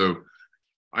surprises you. So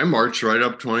I marched right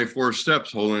up 24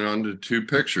 steps holding on to 2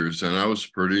 pictures, and I was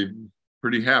pretty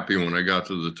happy when I got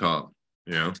to the top.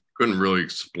 Couldn't really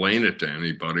explain it to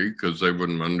anybody because they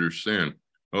wouldn't understand.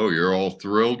 Oh, you're all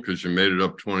thrilled because you made it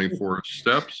up 24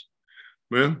 steps?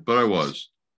 Yeah, but I was.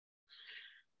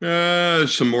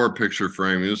 Some more picture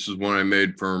framing. This is one I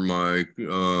made for my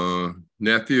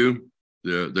nephew.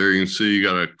 There you can see you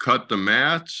got to cut the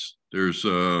mats. There's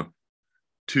a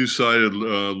 2-sided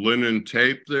linen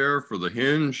tape there for the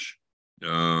hinge.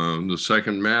 The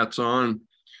second mat's on.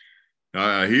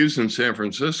 He's in San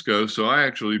Francisco, so I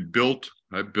actually built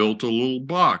a little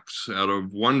box out of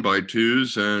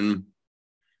 1x2s and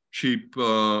cheap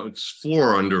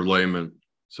floor underlayment.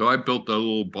 So I built that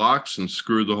little box and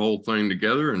screwed the whole thing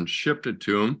together and shipped it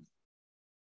to him.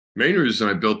 Main reason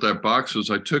I built that box was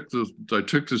I took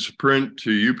this print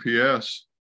to UPS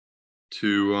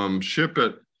to ship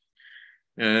it,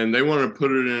 And they want to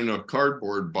put it in a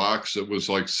cardboard box that was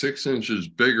like 6 inches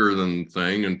bigger than the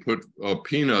thing and put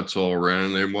peanuts all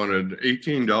around. They wanted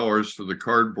 $18 for the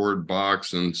cardboard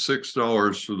box and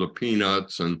 $6 for the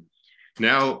peanuts. And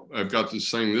now I've got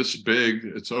this thing this big.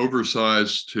 It's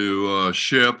oversized to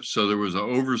ship. So there was an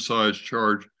oversized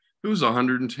charge. It was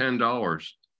 $110.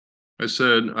 I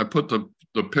said, I put the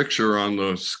picture on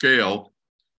the scale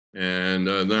and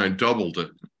then I doubled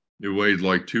it. It weighed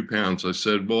like 2 pounds. I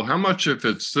said, well, how much if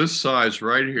it's this size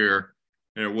right here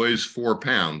and it weighs 4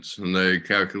 pounds? And they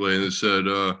calculated and said,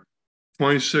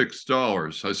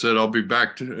 $26. I said, I'll be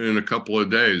back in a couple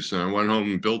of days. And I went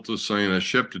home and built this thing and I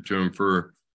shipped it to him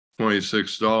for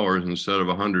 $26 instead of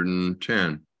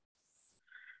 $110.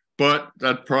 But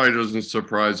that probably doesn't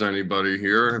surprise anybody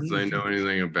here. If they know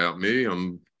anything about me,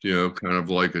 I'm, kind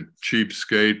of like a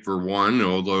cheapskate for one,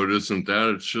 although it isn't that.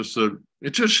 It's just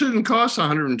it just shouldn't cost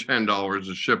 $110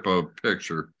 to ship a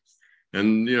picture.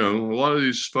 And, a lot of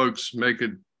these folks make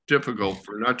it difficult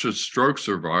for not just stroke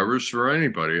survivors, for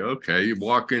anybody. Okay, you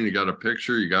walk in, you got a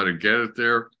picture, you got to get it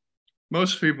there.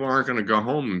 Most people aren't going to go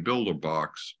home and build a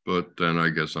box, but then I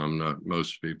guess I'm not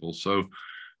most people. So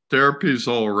therapy's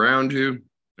all around you.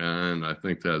 And I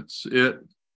think that's it.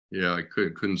 Yeah, I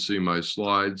couldn't see my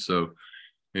slides. So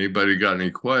anybody got any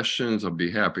questions, I'll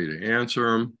be happy to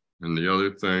answer them. And the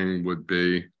other thing would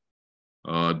be,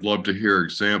 I'd love to hear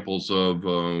examples of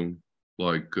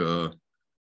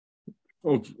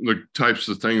of the types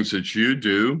of things that you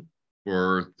do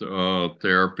for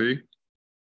therapy.